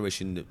the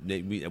generation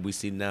that we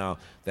see now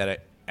that are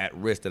at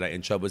risk, that are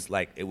in trouble. It's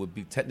it would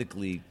be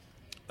technically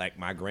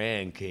my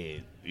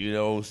grandkid, you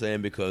know what I'm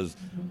saying? Because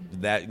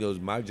that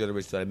my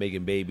generation started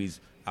making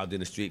babies out in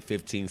the street,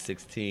 15,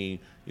 16,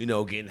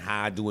 getting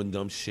high, doing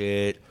dumb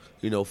shit,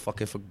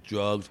 fucking for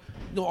drugs,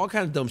 all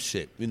kinds of dumb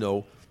shit,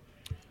 And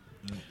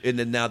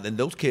then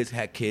those kids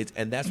had kids,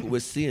 and that's what we're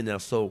seeing now.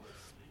 So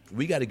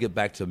we got to get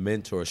back to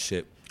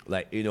mentorship.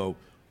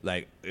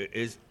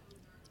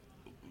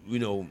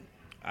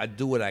 I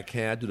do what I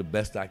can. I do the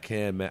best I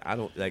can, man. I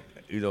don't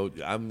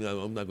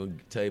I'm not gonna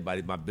tell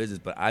anybody my business,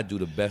 but I do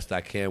the best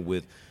I can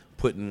with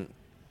putting.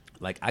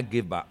 I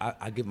give my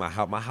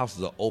house. My house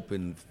is an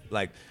open.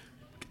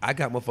 I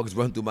got motherfuckers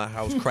running through my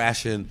house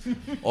crashing,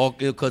 all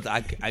because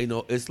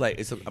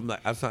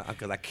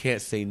because I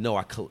can't say no.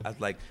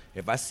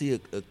 If I see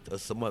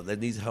someone that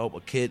needs help, a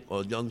kid or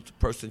a young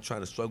person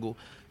trying to struggle,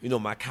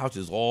 my couch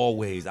is I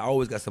always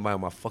got somebody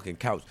on my fucking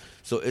couch.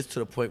 So it's to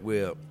the point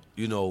where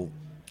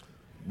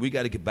we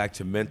got to get back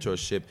to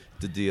mentorship.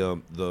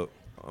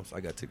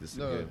 I got to take this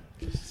again.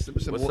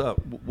 What's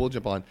up? We'll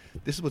jump on.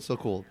 This is what's so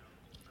cool.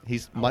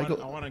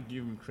 Michael. I want to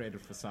give him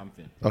credit for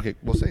something. Okay,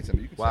 we'll say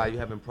something. Why are you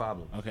having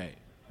problems? Okay.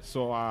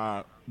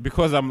 So,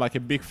 because I'm a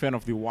big fan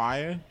of The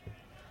Wire,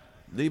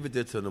 leave it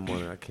there till the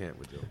morning. I can't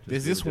with you.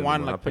 There's this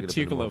one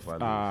particular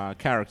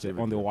character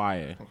on The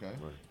Wire. Okay.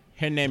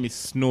 Her name is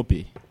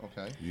Snoopy.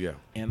 Okay. Yeah.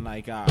 And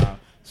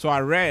so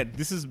I read.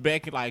 This is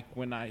back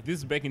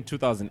in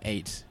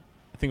 2008.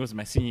 I think it was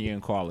my senior year in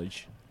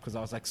college, because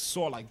I was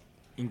so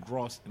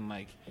engrossed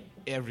in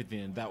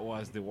everything that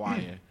was The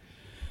Wire.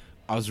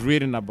 I was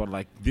reading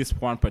about this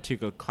one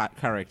particular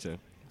character,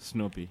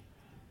 Snoopy.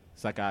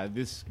 It's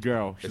this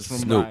girl. She's from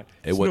Snoop.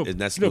 It's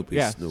not Snoopy.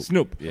 Yeah,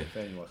 Snoop.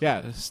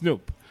 Yeah,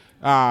 Snoop.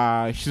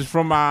 She's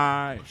from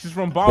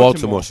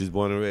Baltimore. She's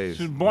born and raised.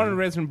 She's born and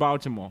raised in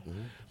Baltimore.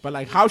 Mm-hmm.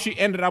 But how she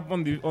ended up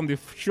on the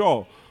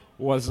show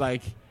was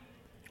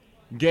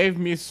gave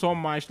me so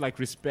much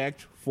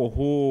respect for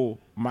who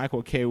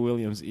Michael K.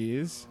 Williams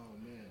is. Oh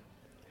man.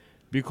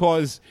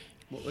 Because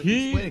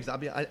explain,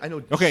 I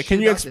know. Okay,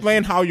 can you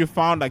explain how you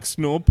found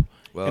Snoop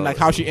and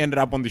how she ended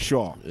up on the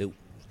show?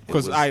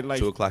 Because I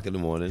 2:00 in the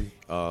morning.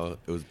 It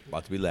was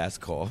about to be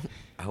last call.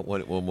 I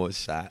wanted one more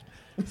shot,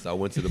 so I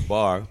went to the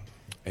bar,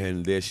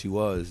 and there she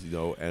was,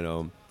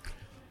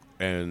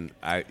 and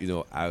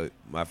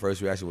my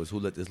first reaction was, who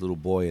let this little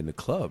boy in the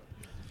club?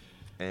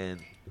 And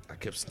I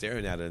kept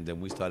staring at her, and then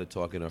we started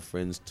talking. Her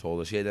friends told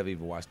her she had never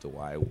even watched The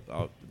Wire.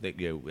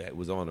 It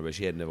was on her, but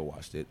she had never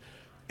watched it.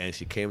 And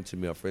she came to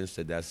me. Her friend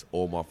said, "That's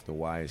Omar from The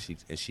Wire."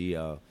 And she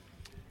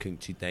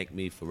thanked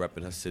me for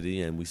repping her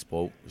city, and we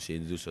spoke. She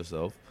introduced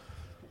herself.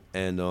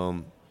 And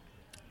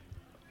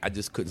I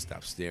just couldn't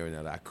stop staring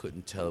at her. I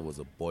couldn't tell it was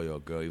a boy or a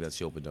girl, even as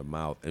she opened her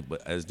mouth.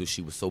 But as though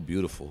she was so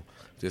beautiful.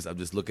 I'm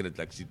just looking at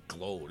like she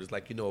glowed. It's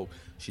like,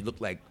 she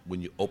looked like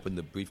when you open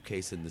the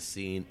briefcase in the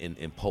scene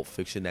in Pulp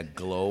Fiction, that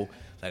glow.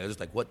 Like I was just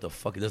like, what the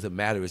fuck? It doesn't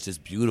matter. It's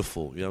just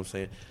beautiful. You know what I'm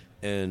saying?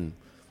 And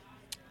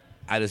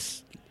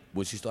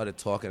when she started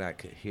talking, I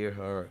could hear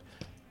her.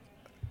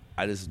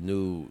 I just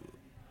knew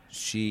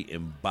she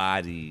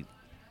embodied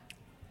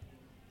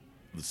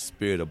the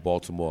spirit of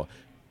Baltimore,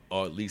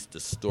 or at least the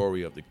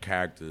story of the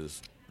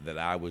characters that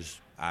I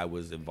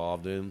was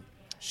involved in.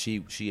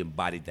 She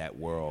embodied that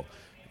world,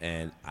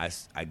 and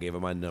I gave her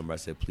my number. I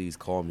said, please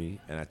call me,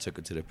 and I took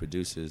her to the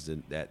producers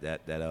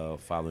that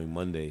following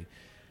Monday,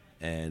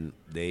 and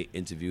they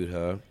interviewed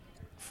her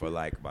for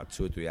like about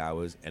 2 or 3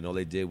 hours, and all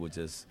they did was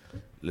just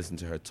listen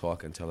to her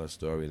talk and tell her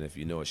story. And if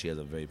you know her, she has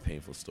a very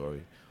painful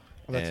story.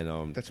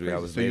 And that's 3 crazy.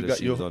 hours So later,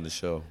 she was on the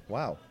show.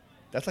 Wow,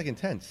 that's like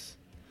intense.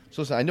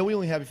 So listen, I know we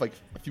only have like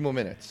a few more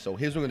minutes. So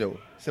here's what we're gonna do.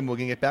 Simba, we're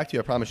gonna get back to you.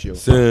 I promise you.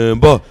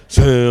 Simba.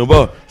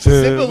 Simba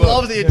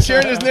loves it. You're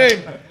cheering his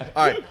name.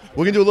 All right,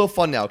 we're gonna do a little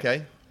fun now.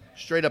 Okay,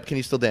 straight up, can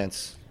you still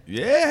dance?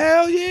 Yeah,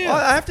 hell yeah. Oh,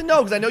 I have to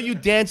know because I know you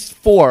danced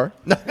 4.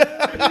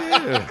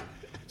 Yeah.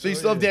 So you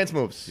still have dance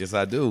moves. Yes,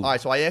 I do. All right,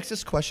 so I asked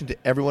this question to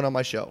everyone on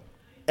my show.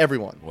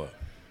 Everyone. What?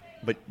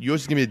 But yours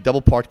is going to be a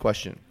double-part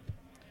question.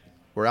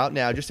 We're out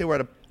now. Just say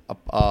we're at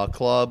a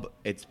club.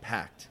 It's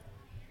packed.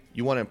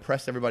 You want to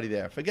impress everybody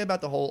there. Forget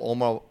about the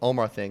whole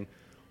Omar thing.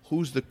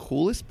 Who's the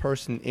coolest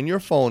person in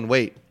your phone,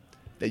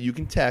 that you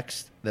can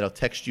text that'll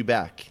text you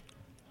back?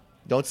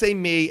 Don't say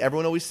me.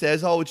 Everyone always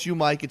says, oh, it's you,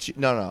 Mike. It's you.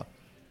 No.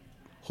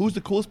 Who's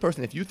the coolest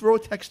person? If you throw a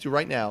text to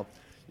right now,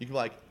 you can be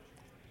like,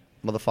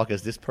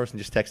 motherfuckers, this person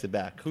just texted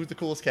back. Who's the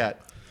coolest cat?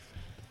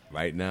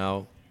 Right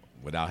now,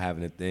 without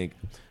having to think,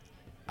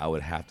 I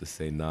would have to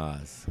say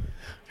Nas.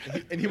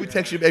 And he would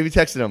text you if you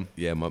texted him.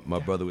 Yeah, my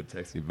brother would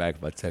text me back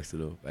if I texted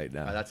him right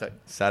now. That's it.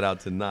 Shout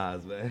out to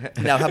Nas, man.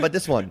 Now, how about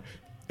this one?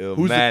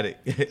 Illmatic.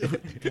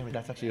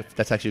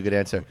 That's actually a good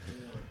answer.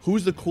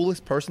 Who's the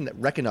coolest person that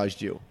recognized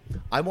you?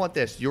 I want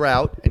this. You're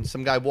out, and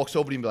some guy walks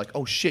over to you and be like,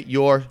 oh, shit,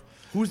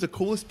 who's the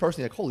coolest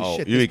person? You're like, holy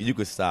shit. You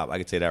could stop. I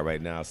can tell you that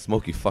right now.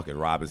 Smokey fucking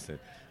Robinson.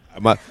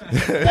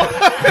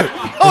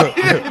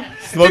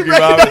 Smokey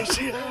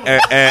Robinson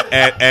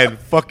and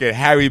fucking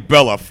Harry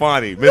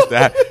Belafonte,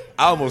 Mr.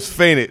 I almost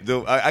fainted,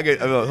 dude. Hold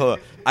on.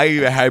 I give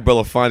you a Harry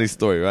Belafonte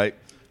story, right?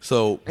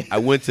 So I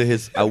went to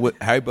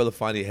Harry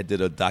Belafonte had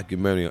did a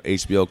documentary on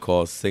HBO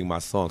called Sing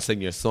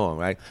Your Song,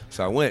 right?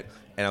 So I went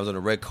and I was on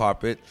the red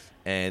carpet.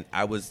 And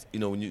I was,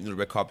 when you're on the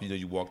red carpet,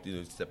 you walk,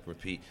 step,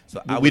 repeat.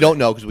 So we don't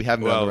know because we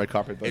haven't been on the red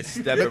carpet. But it's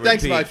step and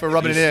thanks, repeat. Mike, for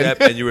rubbing you it in.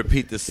 Step and you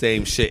repeat the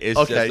same shit. It's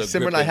okay, just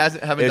Simba and I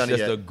haven't done it yet. It's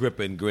just a grip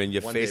and grin.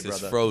 Your face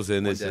is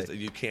frozen. One it's day. just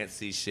you can't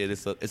see shit.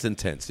 It's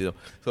intense,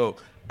 So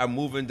I'm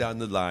moving down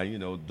the line,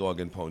 dog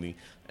and pony,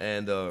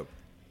 and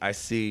I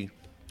see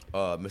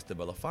Mr.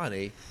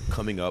 Belafonte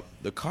coming up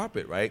the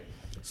carpet, right?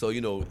 So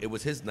it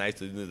was his night.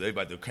 So,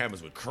 everybody, the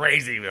cameras were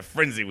crazy, with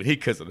frenzy when he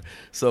kissed him.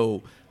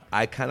 So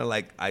I kind of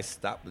I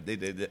stopped. They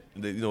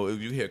if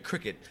you hear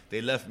cricket,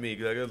 they left me.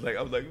 I was like,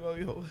 well,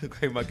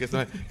 my kids,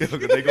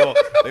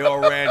 they all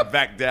ran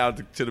back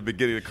down to the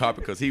beginning of the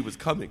carpet because he was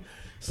coming.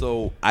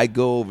 So I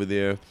go over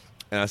there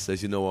and I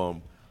says,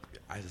 Mr.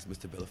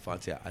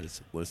 Belafonte, I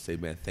just want to say,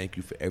 man, thank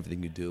you for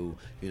everything you do.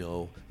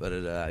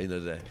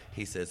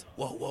 He says,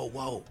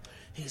 whoa.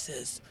 He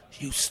says,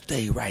 you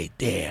stay right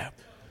there.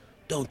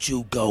 Don't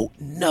you go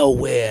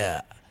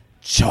nowhere.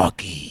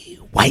 Chalky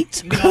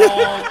White.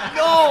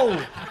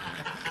 No.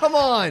 Come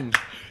on.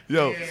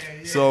 Yo,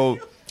 so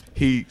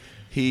he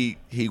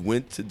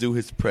went to do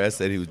his press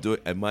and he was doing,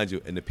 and mind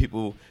you, and the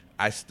people,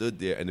 I stood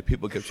there and the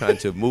people kept trying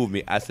to move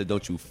me. I said,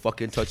 don't you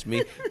fucking touch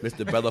me.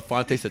 Mr.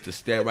 Belafonte said to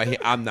stand right here.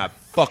 I'm not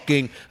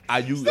fucking,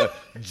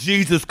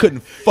 Jesus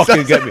couldn't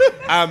fucking get me.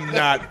 I'm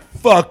not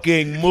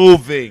fucking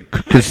moving.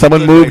 Can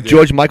someone move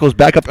George Michael's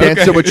backup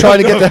dancer? Okay. We're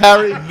trying to get to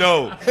Harry.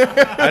 No.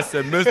 I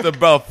said, Mr.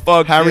 Bell,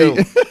 fuck Harry.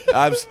 You.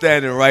 I'm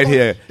standing right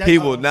here. He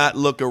will not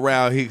look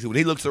around. When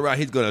he looks around,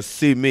 he's going to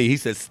see me. He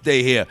said,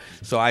 stay here.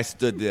 So I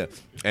stood there.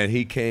 And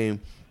he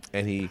came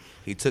and he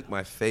took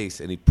my face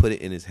and he put it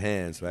in his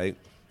hands, right?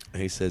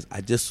 And he says,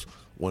 I just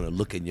want to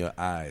look in your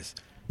eyes.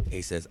 And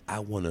he says, I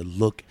want to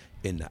look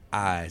in the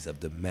eyes of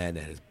the man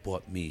that has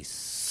brought me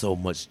so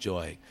much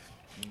joy.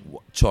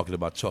 Talking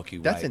about Chalky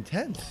White. That's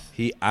intense.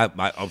 I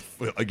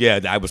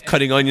was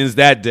cutting onions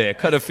that day. I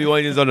cut a few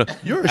onions on the.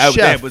 You're a chef.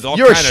 There was all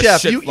You're kind a chef.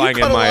 of shit flying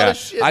in my eye.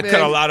 I cut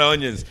a lot of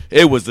onions.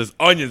 It was this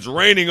onions,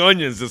 raining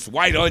onions, this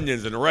white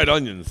onions and red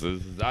onions.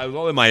 I was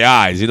all in my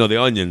eyes,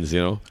 the onions,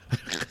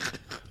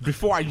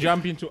 Before I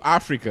jump into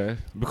Africa,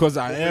 because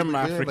I am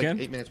African.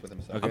 Like 8 minutes with him.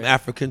 So. Okay. I'm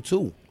African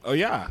too. Oh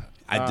yeah.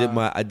 I did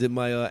my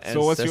ancestral.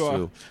 So what's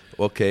your?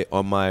 Okay,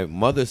 on my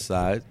mother's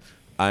side,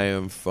 I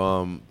am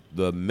from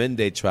the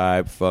Mende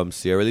tribe from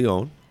Sierra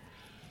Leone.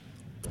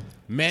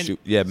 Mende.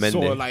 Mende.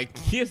 So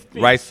his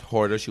thing. Rice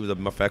hoarder. She was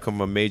a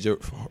from a major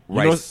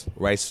rice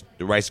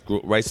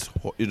group.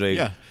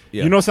 Yeah.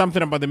 You know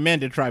something about the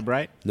Mende tribe,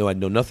 right? No, I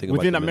know nothing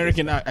within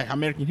about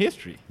American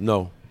history.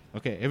 No.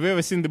 Okay. Have you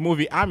ever seen the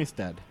movie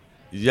Amistad?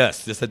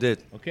 Yes, I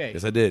did. Okay.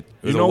 Yes, I did. It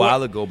was You know a while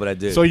what? ago, but I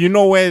did. So you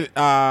know where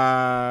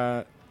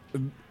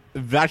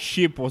that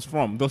ship was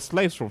from? Those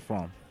slaves were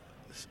from.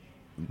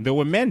 They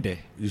were men there.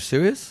 You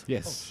serious?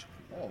 Yes.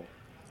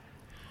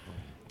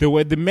 They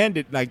were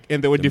demanded,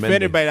 and they were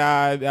defended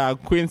Demanded. by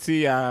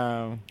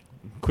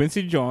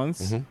Quincy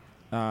Jones,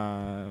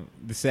 the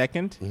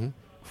second,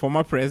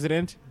 former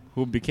president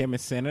who became a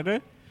senator,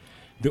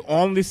 the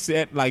only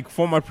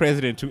former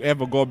president to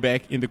ever go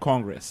back in the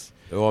Congress.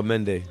 They're all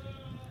Mende.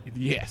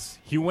 Yes,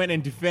 he went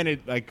and defended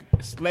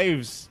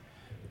slaves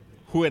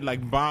who had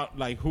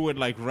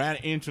ran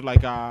into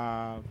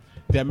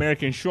the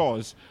American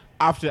shores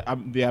after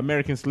the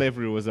American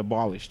slavery was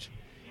abolished,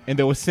 and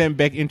they were sent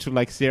back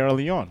into Sierra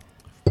Leone.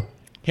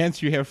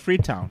 Hence, you have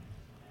Freetown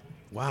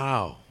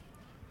Wow.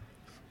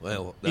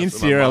 Well, that's in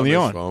where my Sierra mom is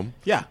Leone. from.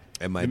 Yeah,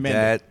 And my the men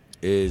dad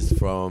is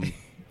from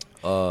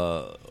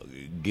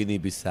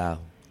Guinea-Bissau,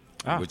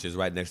 which is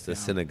right next to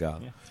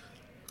Senegal. Yeah.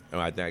 And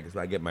I think that's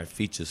where I get my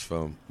features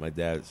from. My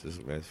dad's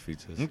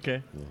features.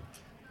 Okay.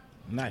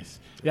 Nice.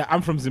 Yeah,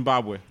 I'm from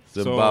Zimbabwe.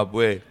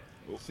 Zimbabwe.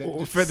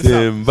 So, further south.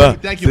 Simba.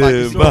 Thank you, Mike.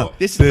 Simba. So,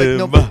 this is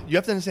no, Simba. but you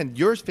have to understand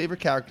your favorite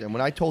character. And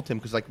when I told him,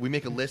 because we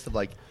make a list of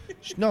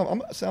no,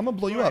 I'm gonna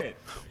blow you Go up. ahead.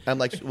 I'm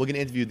we're gonna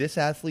interview this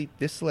athlete,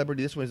 this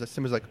celebrity, this one.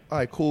 Simba's all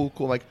right, cool.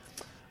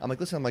 I'm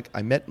listen,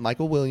 I met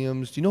Michael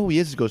Williams. Do you know who he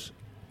is? He goes,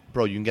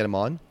 bro, you can get him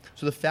on.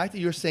 So the fact that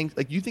you're saying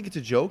you think it's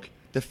a joke,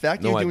 the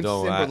fact that No, I you're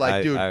doing don't.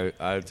 Simba, dude.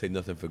 I take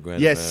nothing for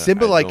granted. Yes, man.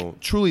 Simba, I don't.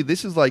 truly,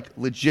 this is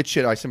legit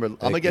shit. All right, Simba, I'm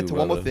gonna get you, to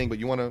one more brother. thing, but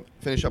you want to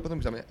finish up with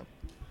him? 'Cause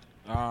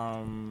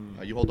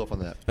you hold off on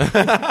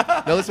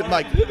that. No, listen,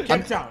 Mike.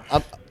 Cape Town.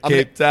 I'm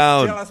Cape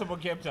Tell Town. us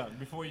about Cape Town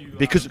before you.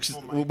 because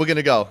before we're Mike.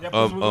 gonna go. Yeah,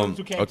 because we're going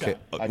to Cape Okay.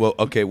 Town. Well,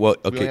 okay. Well,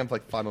 We only okay.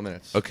 have 5 more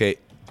minutes. Okay.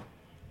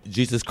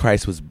 Jesus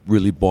Christ was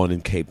really born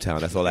in Cape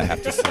Town. That's all I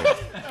have to say.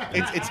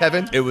 It's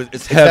heaven.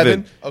 It's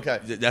heaven. Okay.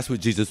 That's what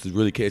Jesus is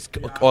really. It's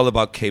all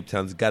about Cape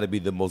Town. It's got to be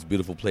the most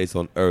beautiful place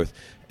on earth.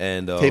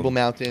 And Table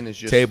Mountain is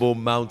just Table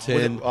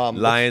Mountain,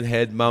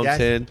 Lionhead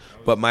Mountain.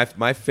 But my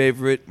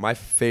favorite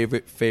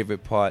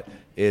part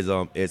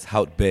is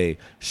Hout Bay.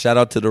 Shout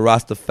out to the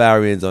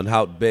Rastafarians on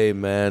Hout Bay,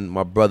 man.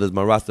 My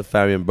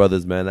Rastafarian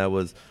brothers, man. That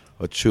was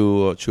a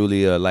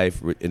truly a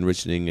life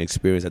enriching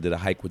experience. I did a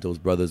hike with those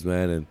brothers,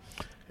 man, and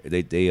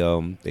they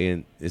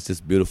it's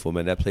just beautiful,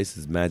 man. That place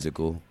is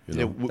magical. You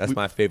know, that's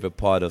my favorite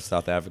part of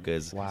South Africa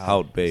is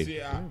Hout Bay.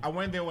 See, I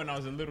went there when I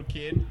was a little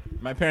kid.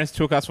 My parents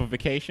took us for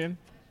vacation,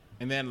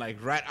 and then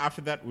right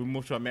after that, we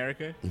moved to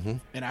America,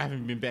 and I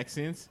haven't been back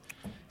since.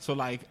 So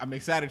I'm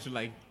excited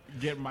to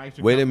get Mike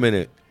to. Wait come. a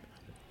minute.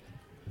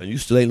 And you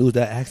still ain't lose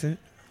that accent?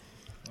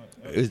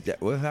 Is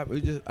that what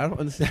happened? I don't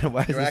understand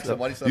why. Your accent,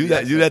 why do you still You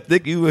have the that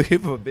think you were here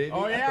for a baby?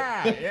 Oh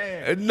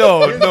yeah. No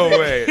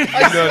way.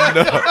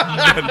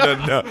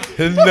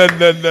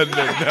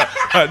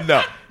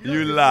 No.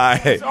 You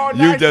lie. all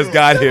You just natural.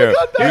 got here.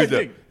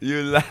 Nothing.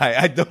 You lie.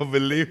 I don't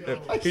believe him.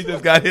 He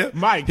just got here.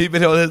 Mike. He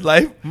been here all his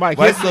life. Mike,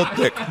 Why here's- so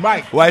thick?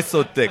 Mike. Why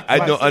so thick? I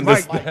don't Mike.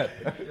 understand.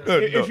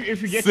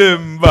 If you get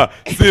Simba.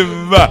 if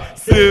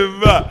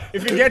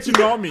you get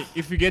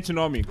to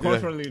know me,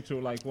 contrary to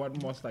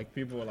what most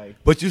people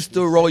But you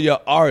still roll your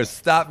R's.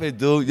 Stop it,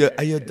 dude.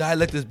 Your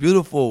dialect is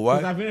beautiful.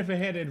 because Why? I've never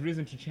had a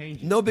reason to change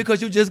it. No,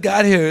 because you just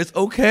got here. It's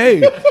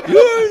okay.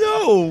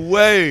 No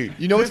way.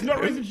 You know There's what's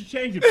no reason to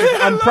change it.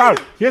 because I'm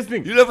proud. Here's the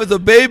thing. You left as a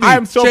baby. I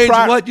am so Change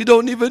proud. what? You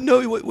don't even know.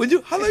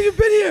 How long you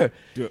been here?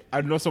 Dude,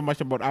 I know so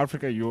much about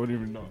Africa, you won't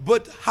even know.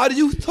 But how do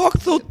you talk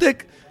so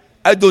thick?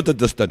 I don't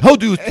understand. How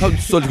do you sound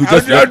so you I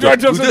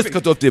just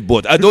got off the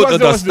boat? I don't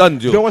Because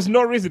understand you. There was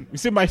no reason. You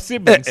see, my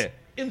siblings.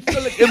 Him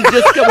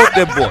just come off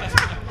the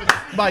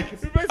boat. Mike?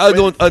 I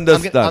don't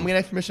understand. I'm gonna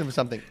ask permission for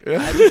something. I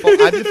have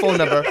the phone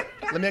number.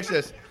 Let me ask you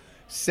this: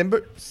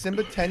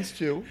 Simba tends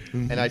to,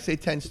 and I say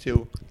tends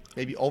to,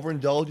 maybe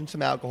overindulge in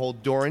some alcohol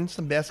during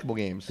some basketball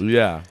games.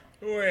 Yeah.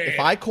 If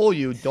I call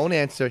you, don't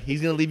answer.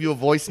 He's gonna leave you a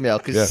voicemail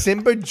because Yeah.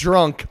 Simba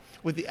drunk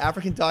with the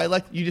African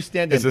dialect. You just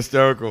stand It's there.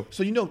 hysterical.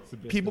 So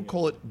people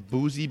call it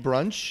boozy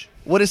brunch.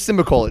 What does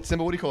Simba call it?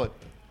 Simba, what do you call it?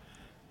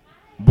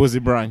 Boozy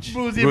brunch.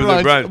 Boozy Boozy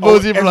brunch. brunch.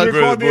 Boozy As we brunch.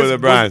 call this, Boozy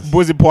brunch.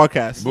 Boozy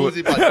podcast.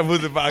 Boozy brunch.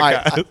 Who's the All right,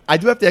 podcast? I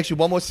do have to ask you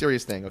one more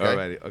serious thing. Okay.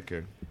 Alrighty,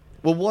 okay.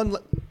 Well,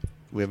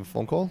 we have a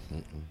phone call.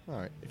 All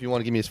right. If you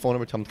want to give me his phone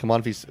number, tell him to come on.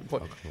 If he's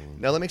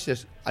now, let me ask you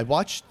this: I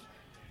watched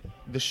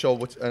the show.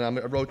 And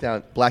I wrote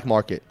down Black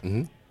Market.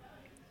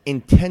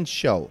 Intense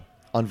show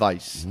on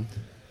Vice.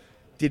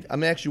 I'm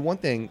gonna ask you one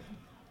thing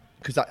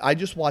because I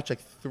just watched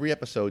 3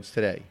 episodes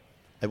today.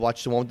 I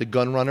watched the one with the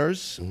gun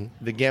runners,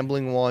 the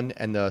gambling one,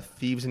 and the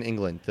thieves in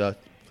England, the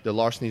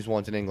larcenies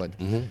ones in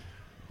England.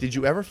 Did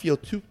you ever feel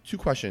two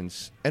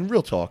questions and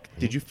real talk?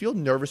 Did you feel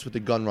nervous with the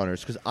gun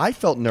runners? Because I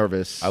felt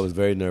nervous. I was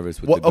very nervous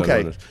with What- the gun okay.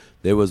 runners.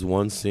 There was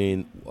one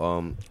scene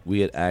we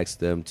had asked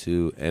them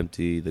to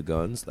empty the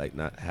guns,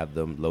 not have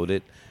them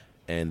loaded,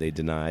 and they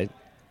denied.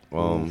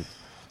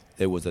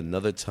 There was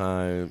another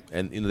time,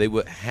 and they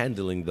were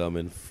handling them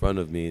in front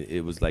of me.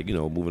 It was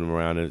moving them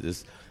around,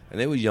 and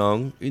they were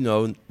young.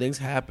 Things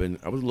happen.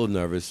 I was a little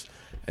nervous,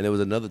 And there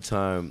was another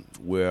time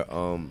where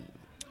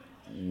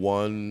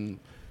one,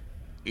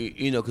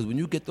 because when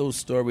you get those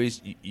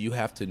stories, you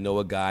have to know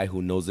a guy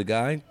who knows a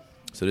guy.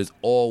 So there's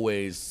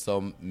always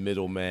some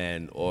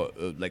middleman, or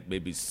like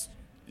maybe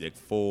like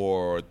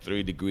 4 or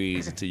 3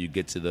 degrees until you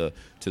get to the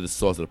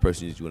source of the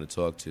person that you want to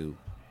talk to.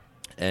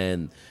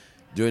 And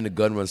during the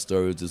gun run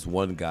story, there was this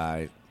one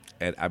guy,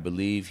 and I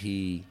believe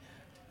he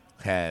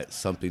had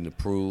something to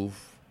prove,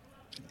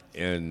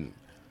 and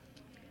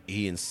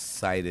he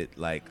incited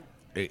like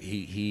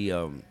he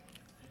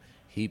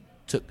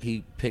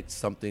picked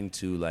something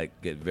to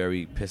like get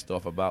very pissed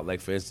off about.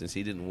 Like for instance,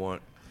 he didn't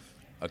want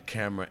a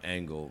camera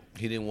angle.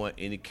 He didn't want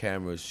any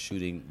cameras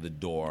shooting the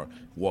door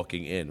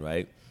walking in,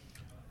 right?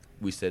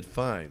 We said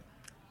fine,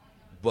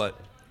 but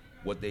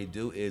what they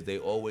do is they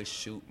always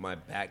shoot my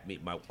back,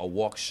 a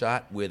walk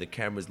shot where the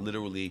camera's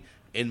literally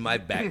in my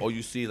back. Or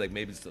you see like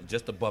maybe it's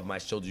just above my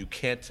shoulder. You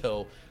can't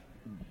tell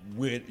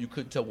where, you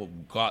couldn't tell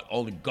what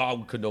only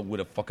God could know where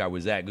the fuck I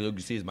was at. All you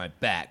see is my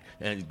back,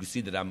 and you can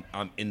see that I'm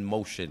in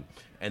motion.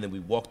 And then we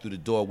walk through the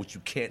door, which you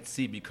can't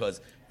see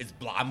because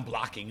I'm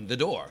blocking the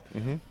door.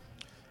 Mm-hmm.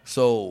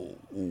 So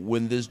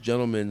when this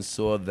gentleman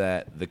saw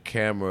that the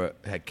camera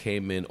had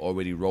came in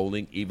already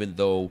rolling, even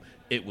though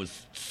it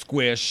was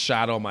square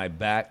shot on my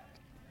back,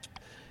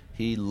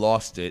 he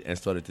lost it and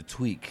started to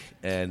tweak.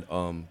 And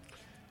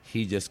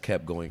he just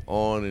kept going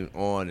on and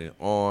on and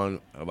on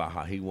about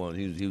how he was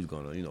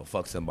going to,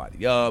 fuck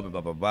somebody up and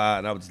blah, blah, blah.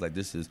 And I was just like,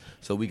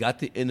 so we got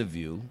the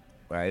interview,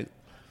 right?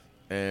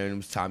 And it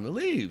was time to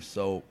leave.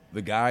 So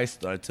the guy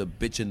started to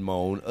bitch and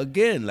moan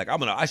again. Like,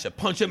 I should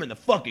punch him in the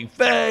fucking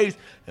face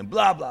and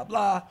blah, blah,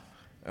 blah.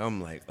 And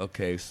I'm like,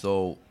 okay,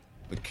 so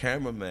the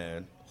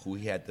cameraman who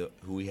he had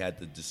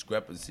the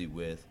discrepancy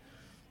with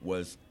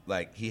was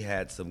like, he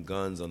had some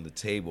guns on the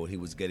table. He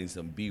was getting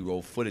some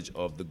B-roll footage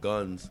of the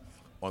guns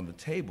on the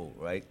table,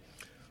 right?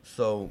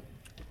 So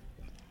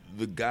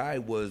the guy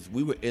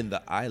we were in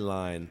the eye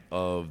line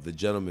of the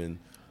gentleman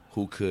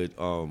who could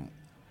No,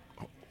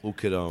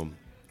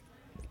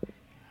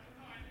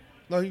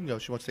 you can go.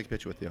 She wants to take a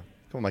picture with you.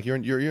 Come on, Mike. You're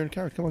in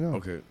character. Come on, go.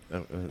 Okay.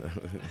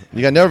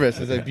 You got nervous.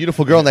 There's a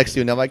beautiful girl next to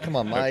you. Now, Mike, come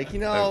on, Mike.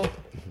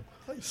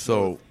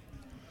 So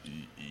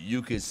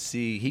he could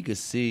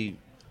see.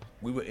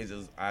 We were in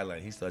his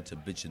island. He started to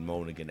bitch and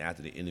moan again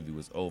after the interview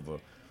was over.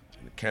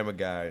 And the camera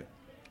guy,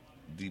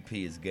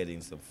 DP, is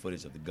getting some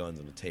footage of the guns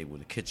on the table in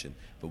the kitchen.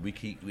 But we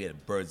had a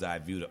bird's eye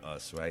view to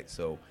us, right?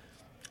 So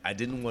I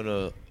didn't want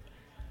to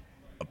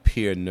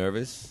appear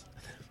nervous.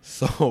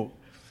 So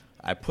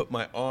I put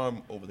my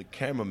arm over the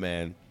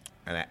cameraman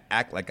and I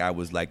act like I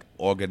was like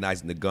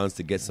organizing the guns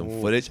to get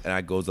some footage. And I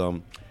goes,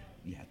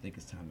 yeah, I think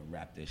it's time to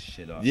wrap this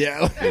shit up.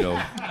 Yeah.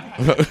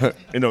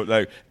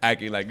 Like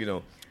acting like,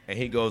 and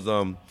he goes,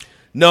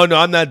 no,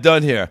 I'm not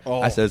done here.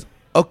 I says,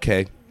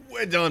 okay.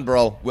 We're done,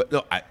 bro. Well,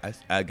 no,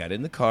 I got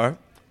in the car.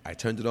 I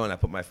turned it on. I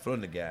put my foot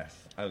on the gas,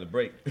 on the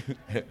brake.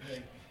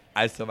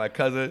 I saw my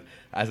cousin.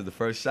 I said, the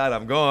first shot,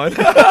 I'm gone.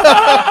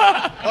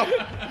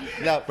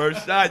 Now,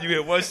 first shot, you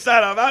get one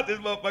shot, I'm out this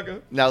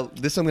motherfucker. Now,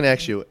 this I'm going to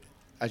ask you,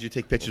 as you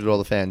take pictures with all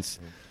the fans.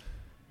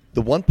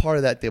 The one part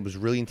of that was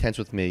really intense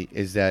with me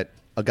is that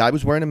a guy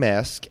was wearing a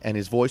mask and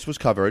his voice was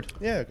covered.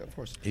 Yeah, of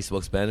course. He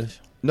spoke Spanish?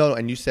 No,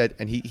 and you said,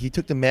 and he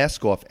took the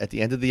mask off at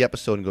the end of the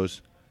episode and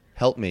goes,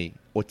 help me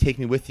or take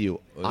me with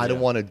you. I don't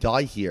want to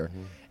die here.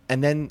 Mm-hmm.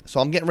 And then, so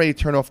I'm getting ready to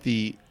turn off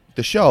the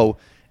show,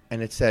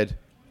 and it said,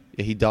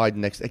 yeah, he died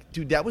next. Like,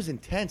 dude, that was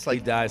intense. Like,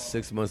 he died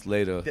 6 months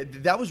later.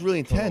 That was really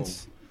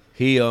intense.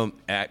 He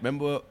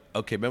remember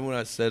when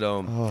I said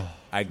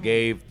I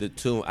gave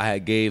I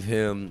gave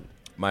him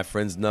my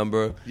friend's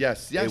number.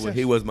 Yes.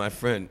 He was my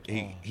friend.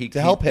 He to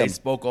help him. They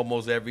spoke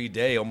almost every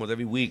day, almost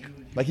every week.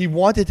 Like he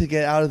wanted to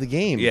get out of the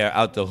game. Yeah,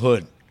 out the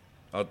hood,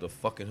 out the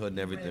fucking hood and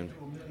everything.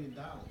 $1 million.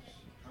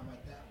 How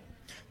about that?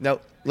 Now,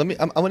 I'm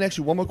going to ask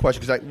you one more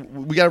question because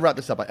we got to wrap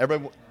this up.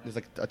 There's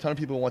like a ton of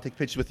people who want to take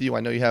pictures with you.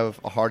 I know you have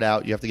a heart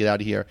out. You have to get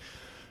out of here.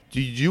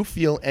 Do you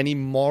feel any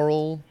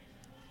moral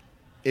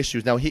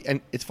issues? Now,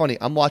 and it's funny.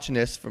 I'm watching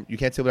this from. You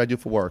can't say what I do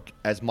for work.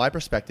 As my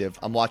perspective,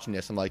 I'm watching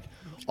this. I'm like,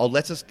 oh,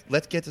 let's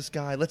get this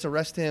guy. Let's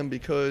arrest him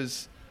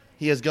because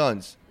he has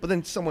guns. But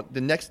then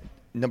the next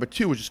number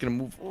 2 is just going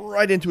to move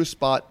right into a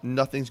spot.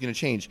 Nothing's going to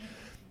change.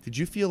 Did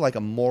you feel like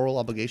a moral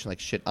obligation? Like,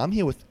 shit, I'm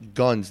here with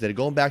guns that are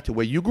going back to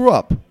where you grew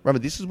up. Remember,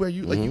 this is where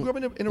you you grew up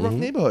in a rough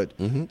neighborhood.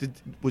 Mm-hmm.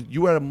 Was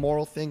you at a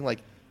moral thing? Like,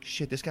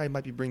 shit, this guy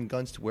might be bringing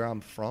guns to where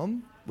I'm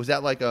from. Was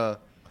that like a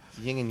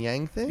yin and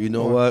yang thing? You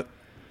know what?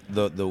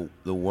 The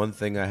one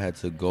thing I had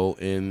to go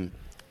in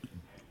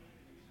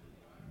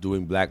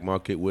doing black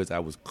market with, I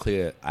was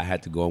clear. I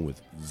had to go in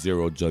with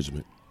zero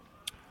judgment.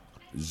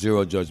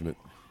 Zero judgment.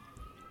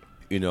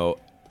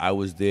 I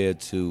was there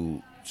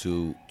to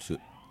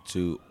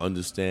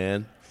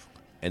understand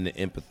and to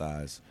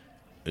empathize,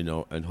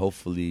 and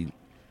hopefully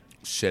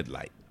shed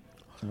light.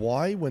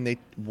 Why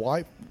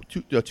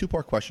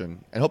 2-part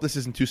question, and hope this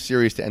isn't too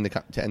serious to end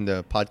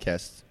the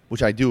podcast,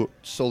 which I do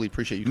solely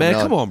appreciate you. Man,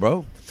 come on,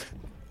 bro.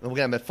 We're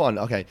gonna have fun.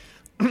 Okay.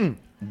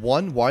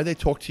 1, why did they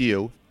talk to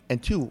you?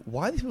 And two,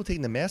 why are these people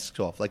taking the masks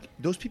off? Like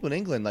those people in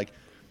England, like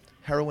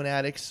heroin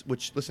addicts.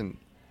 Which listen,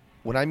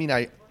 when I mean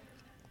I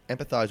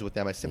empathize with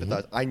them, I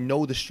sympathize. I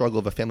know the struggle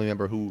of a family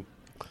member who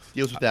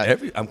deals with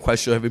that. I'm quite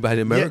sure everybody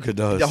in America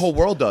does. The whole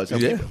world does.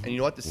 Yeah. And you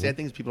know what? The sad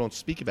thing is people don't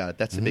speak about it.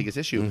 That's the biggest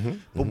issue.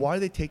 But why do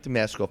they take the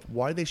mask off?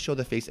 Why do they show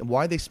their face? And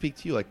why do they speak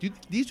to you? Like, dude,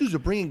 these dudes are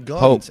bringing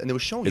guns, Hope. and they were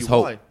showing It's you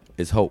hope. why.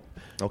 It's hope.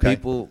 Okay.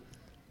 People,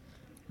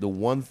 the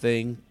one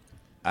thing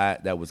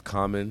that was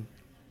common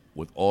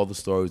with all the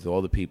stories of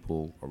all the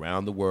people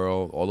around the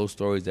world, all those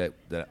stories that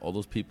all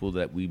those people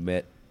that we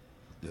met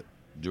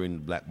during the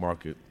black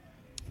market,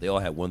 they all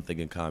had one thing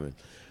in common.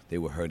 They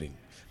were hurting,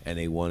 and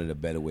they wanted a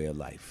better way of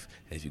life.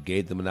 And if you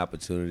gave them an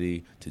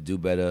opportunity to do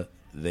better,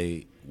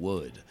 they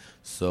would.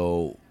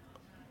 So,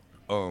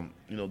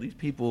 these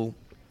people,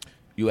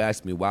 you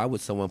ask me, why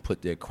would someone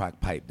put their crack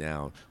pipe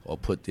down or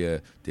put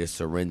their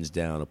syringe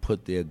down or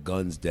put their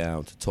guns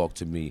down to talk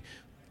to me?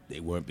 They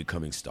weren't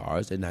becoming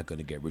stars. They're not going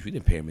to get rich. We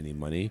didn't pay them any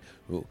money.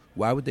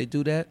 Why would they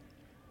do that?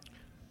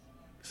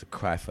 It's a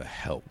cry for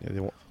help. Yeah, they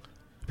want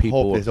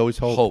People, there's always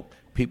hope.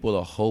 People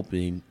are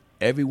hoping.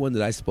 Everyone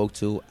that I spoke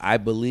to, I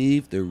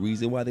believe the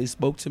reason why they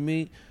spoke to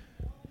me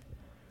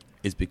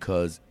is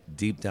because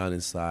deep down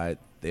inside,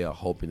 they are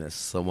hoping that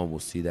someone will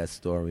see that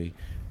story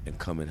and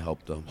come and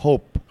help them.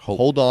 Hope.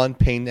 Hold on,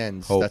 pain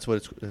ends. Hope. That's what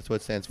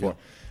it stands for.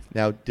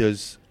 Now,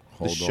 does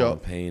Hold the show? on,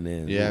 pain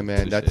ends. Yeah, Ooh,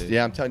 man. touche.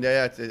 I'm telling you.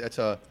 Yeah, it's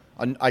a.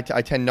 I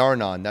tend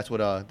Narnon. That's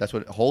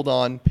what. Hold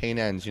on, pain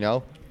ends. You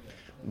know.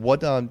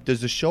 What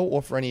does the show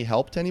offer any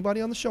help to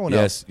anybody on the show? Or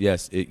no?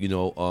 Yes.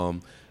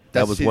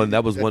 That was one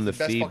of the best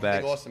fucking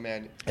feedback. thing, awesome,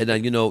 man. And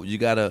then you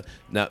gotta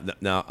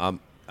now.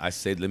 I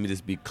say, let me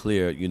just be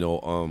clear.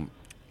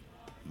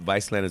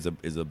 Viceland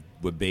is a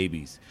with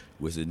babies.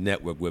 Was a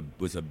network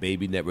was a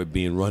baby network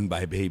being run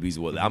by babies.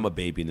 Well, I'm a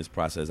baby in this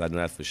process. I know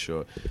that for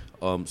sure.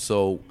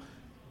 So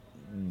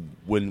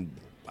when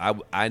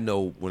I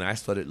know when I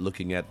started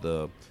looking at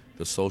the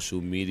social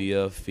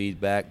media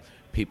feedback,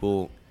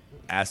 people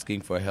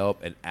asking for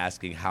help and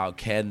asking how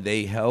can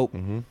they help.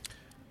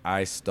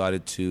 I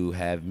started to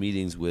have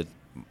meetings with,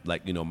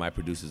 my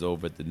producers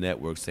over at the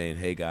network saying,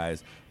 hey,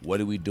 guys, what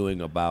are we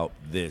doing about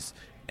this?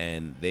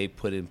 And they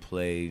put in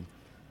play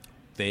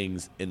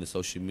things in the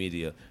social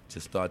media to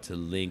start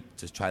to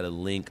try to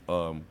link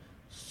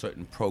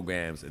certain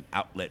programs and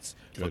outlets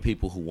for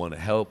people who want to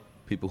help,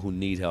 people who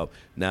need help.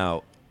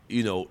 Now,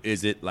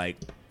 is it like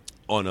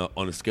on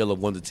a scale of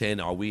 1 to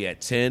 10, are we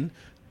at 10?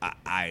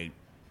 I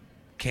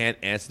can't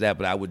answer that,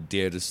 but I would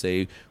dare to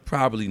say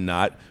probably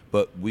not.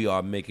 But we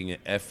are making an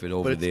effort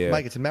over there.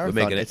 Mike, it's a marathon.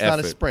 We're making an It's effort.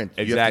 not a sprint.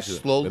 You have to Exactly.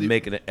 slowly- We're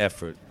making an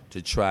effort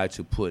to try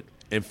to put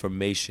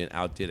information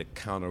out there to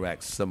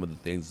counteract some of the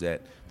things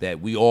that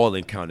we all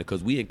encounter,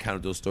 because we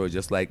encountered those stories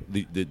just like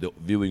the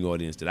viewing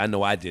audience did. I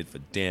know I did for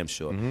damn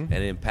sure, and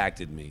it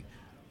impacted me.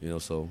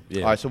 So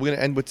yeah. All right, so we're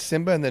gonna end with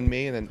Simba and then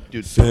me and then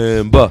dude.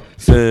 Simba.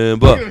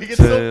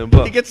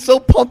 He gets so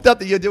pumped up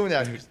that you're doing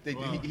that.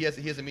 He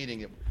has a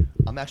meeting.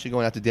 I'm actually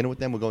going out to dinner with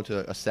them. We're going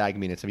to a SAG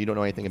meeting. So you don't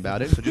know anything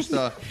about it. So just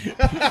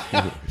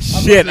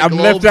shit, I'm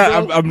left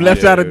out. Globes, I'm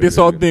left out of this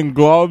whole thing.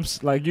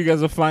 Globes, like you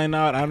guys are flying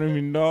out. I don't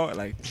even know.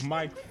 Like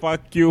Mike,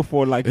 fuck you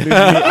for leaving me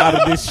out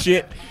of this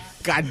shit.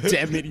 God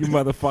damn it, you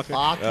motherfucker.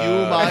 fuck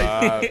you,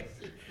 Mike.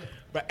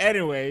 But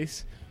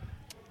anyways,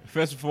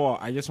 first of all,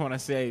 I just want to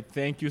say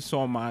thank you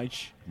so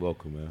much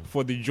Welcome, man.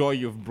 for the joy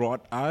you've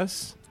brought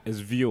us as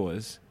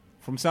viewers.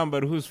 From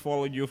somebody who's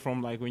followed you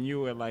from like when you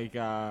were like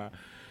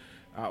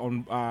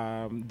on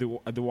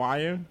the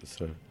Wire, Yes,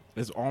 sir.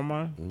 as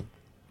Omar,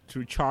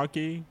 to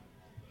Chalky.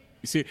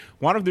 You see,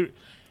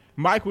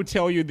 Mike will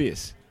tell you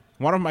this.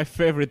 One of my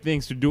favorite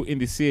things to do in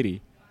the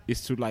city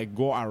is to like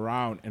go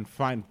around and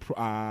find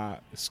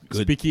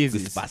speakeasies.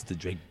 Good spots to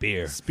drink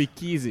beer.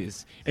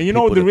 Speakeasies. And you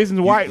know the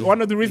reasons why?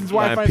 One of the reasons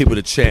why I find people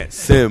to chant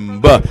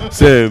Simba, and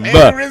Simba,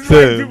 the reason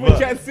why people Simba.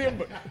 chant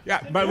Simba.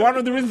 Yeah, but one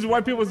of the reasons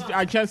why people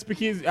chant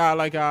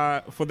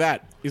speakeasies for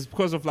that is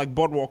because of like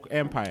Boardwalk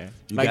Empire,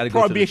 You gotta like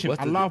go to the- Prohibition.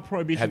 what's I the- love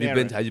Prohibition. Have you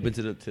area. been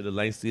to the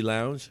Lansky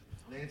Lounge?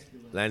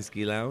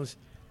 Lansky Lounge.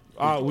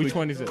 Which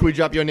one is it? Can we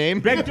drop your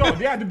name? Back door.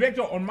 Yeah, the back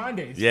door on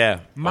Mondays. Yeah,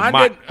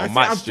 Monday. on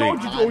Mott I've Street.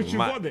 told you we should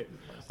Mott- go there.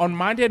 On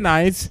Monday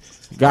nights,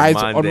 guys.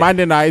 On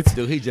Monday nights,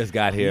 Dude, he just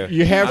got here.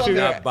 You have I'm to-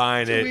 not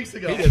buying 2 it. weeks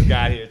ago. He just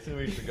got here 2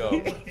 weeks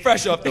ago,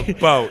 fresh off the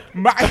boat.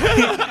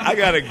 I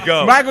gotta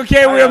go. Michael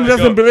K. Williams I gotta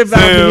doesn't go. believe that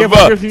I've been here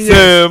for 15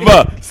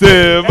 years.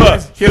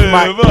 Simba, Here's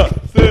Mike.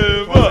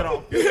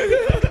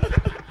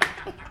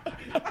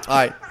 All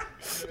right.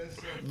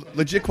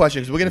 Legit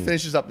questions. We're gonna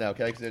finish this up now,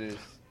 okay? 'Cause it is.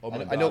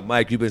 I know.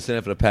 Mike, you've been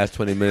sitting for the past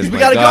 20 minutes. We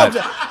my gotta God.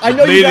 go. I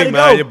know You're you bleeding, gotta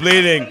man. go. You're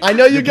bleeding. I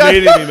know you You're gotta-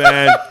 bleeding me,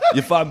 man.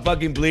 You're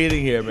fucking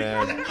bleeding here,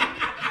 man.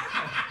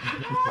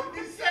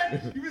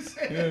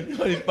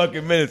 20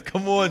 fucking minutes.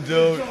 Come on,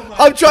 dude.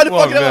 I'm trying to Come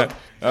on, fuck it man. up.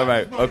 All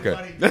right,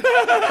 okay.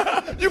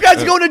 You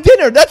guys are going to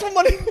dinner. That's what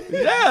money.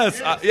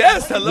 Yes,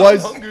 yes. Hello,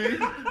 Was- I'm hungry.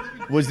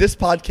 Was this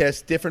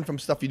podcast different from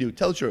stuff you do?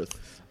 Tell the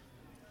truth.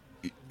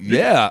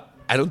 Yeah,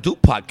 I don't do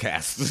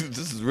podcasts.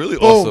 This is really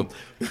Boom.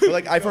 awesome.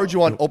 Like I've heard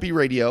you on Opie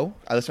Radio.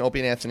 I listen to Opie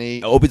and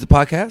Anthony. Opie's a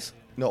podcast?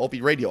 No,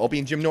 Opie Radio. Opie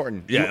and Jim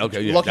Norton. Yeah,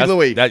 okay, yeah. Lucky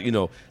Louie. That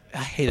I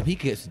hate him. He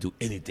gets to do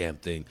any damn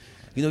thing.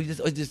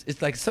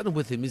 It's like something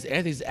with him.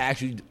 Anthony's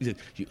actually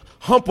he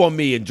hump on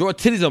me and draw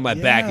titties on my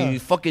back, and he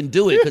fucking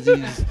do it because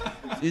he's,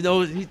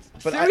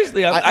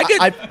 seriously.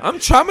 I'm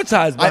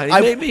traumatized by it.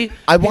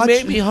 He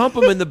made me hump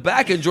him in the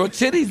back and draw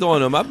titties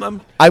on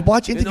him. I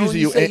watch interviews of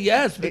you. you. Say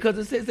yes because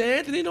it says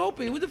Anthony and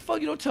Opie. What the fuck?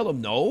 You don't tell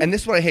him no. And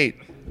this is what I hate.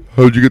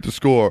 How'd you get the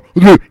score?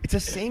 It's the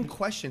same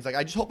questions. Like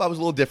I just hope I was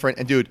a little different.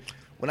 And dude,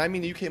 when I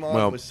mean you came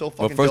on, it was so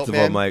fucking first dope, of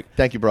man. all, Mike,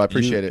 thank you, bro. I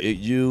appreciate it.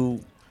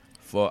 You.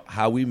 For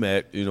how we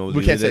met, we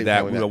can't say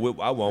that.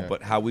 I won't.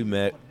 But how we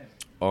met,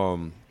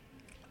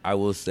 I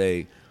will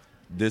say,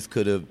 you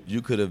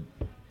could have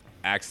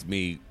asked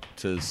me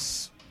to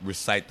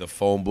recite the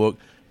phone book,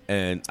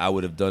 and I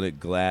would have done it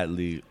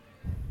gladly,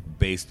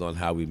 based on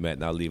how we met.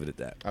 And I'll leave it at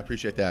that. I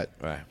appreciate that.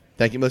 All right.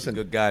 Thank you. Listen,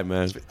 good guy,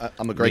 man.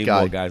 I'm a great Need guy.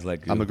 More guys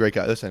like you. I'm a great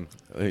guy. Listen,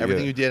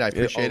 everything you did, I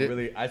appreciate it.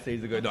 Really? I say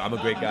he's a good. No, I'm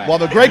a great guy.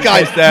 Well, I'm a great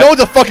guy. No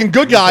one's a fucking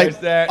good guy.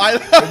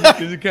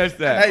 Did you catch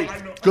that? Hey,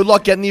 good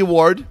luck getting the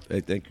award. Hey,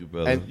 thank you,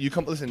 brother. And you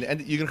come. Listen,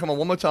 and you're gonna come on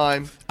one more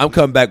time. I'm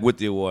coming back with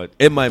the award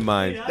in my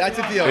mind. That's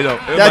a deal. In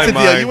That's a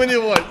my deal. mind. You win the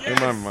award. In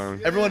my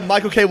mind. Everyone,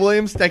 Michael K.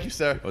 Williams. Thank you,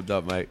 sir. What's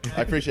up, Mike?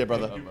 I appreciate it,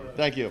 brother.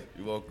 Thank you.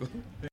 You're welcome.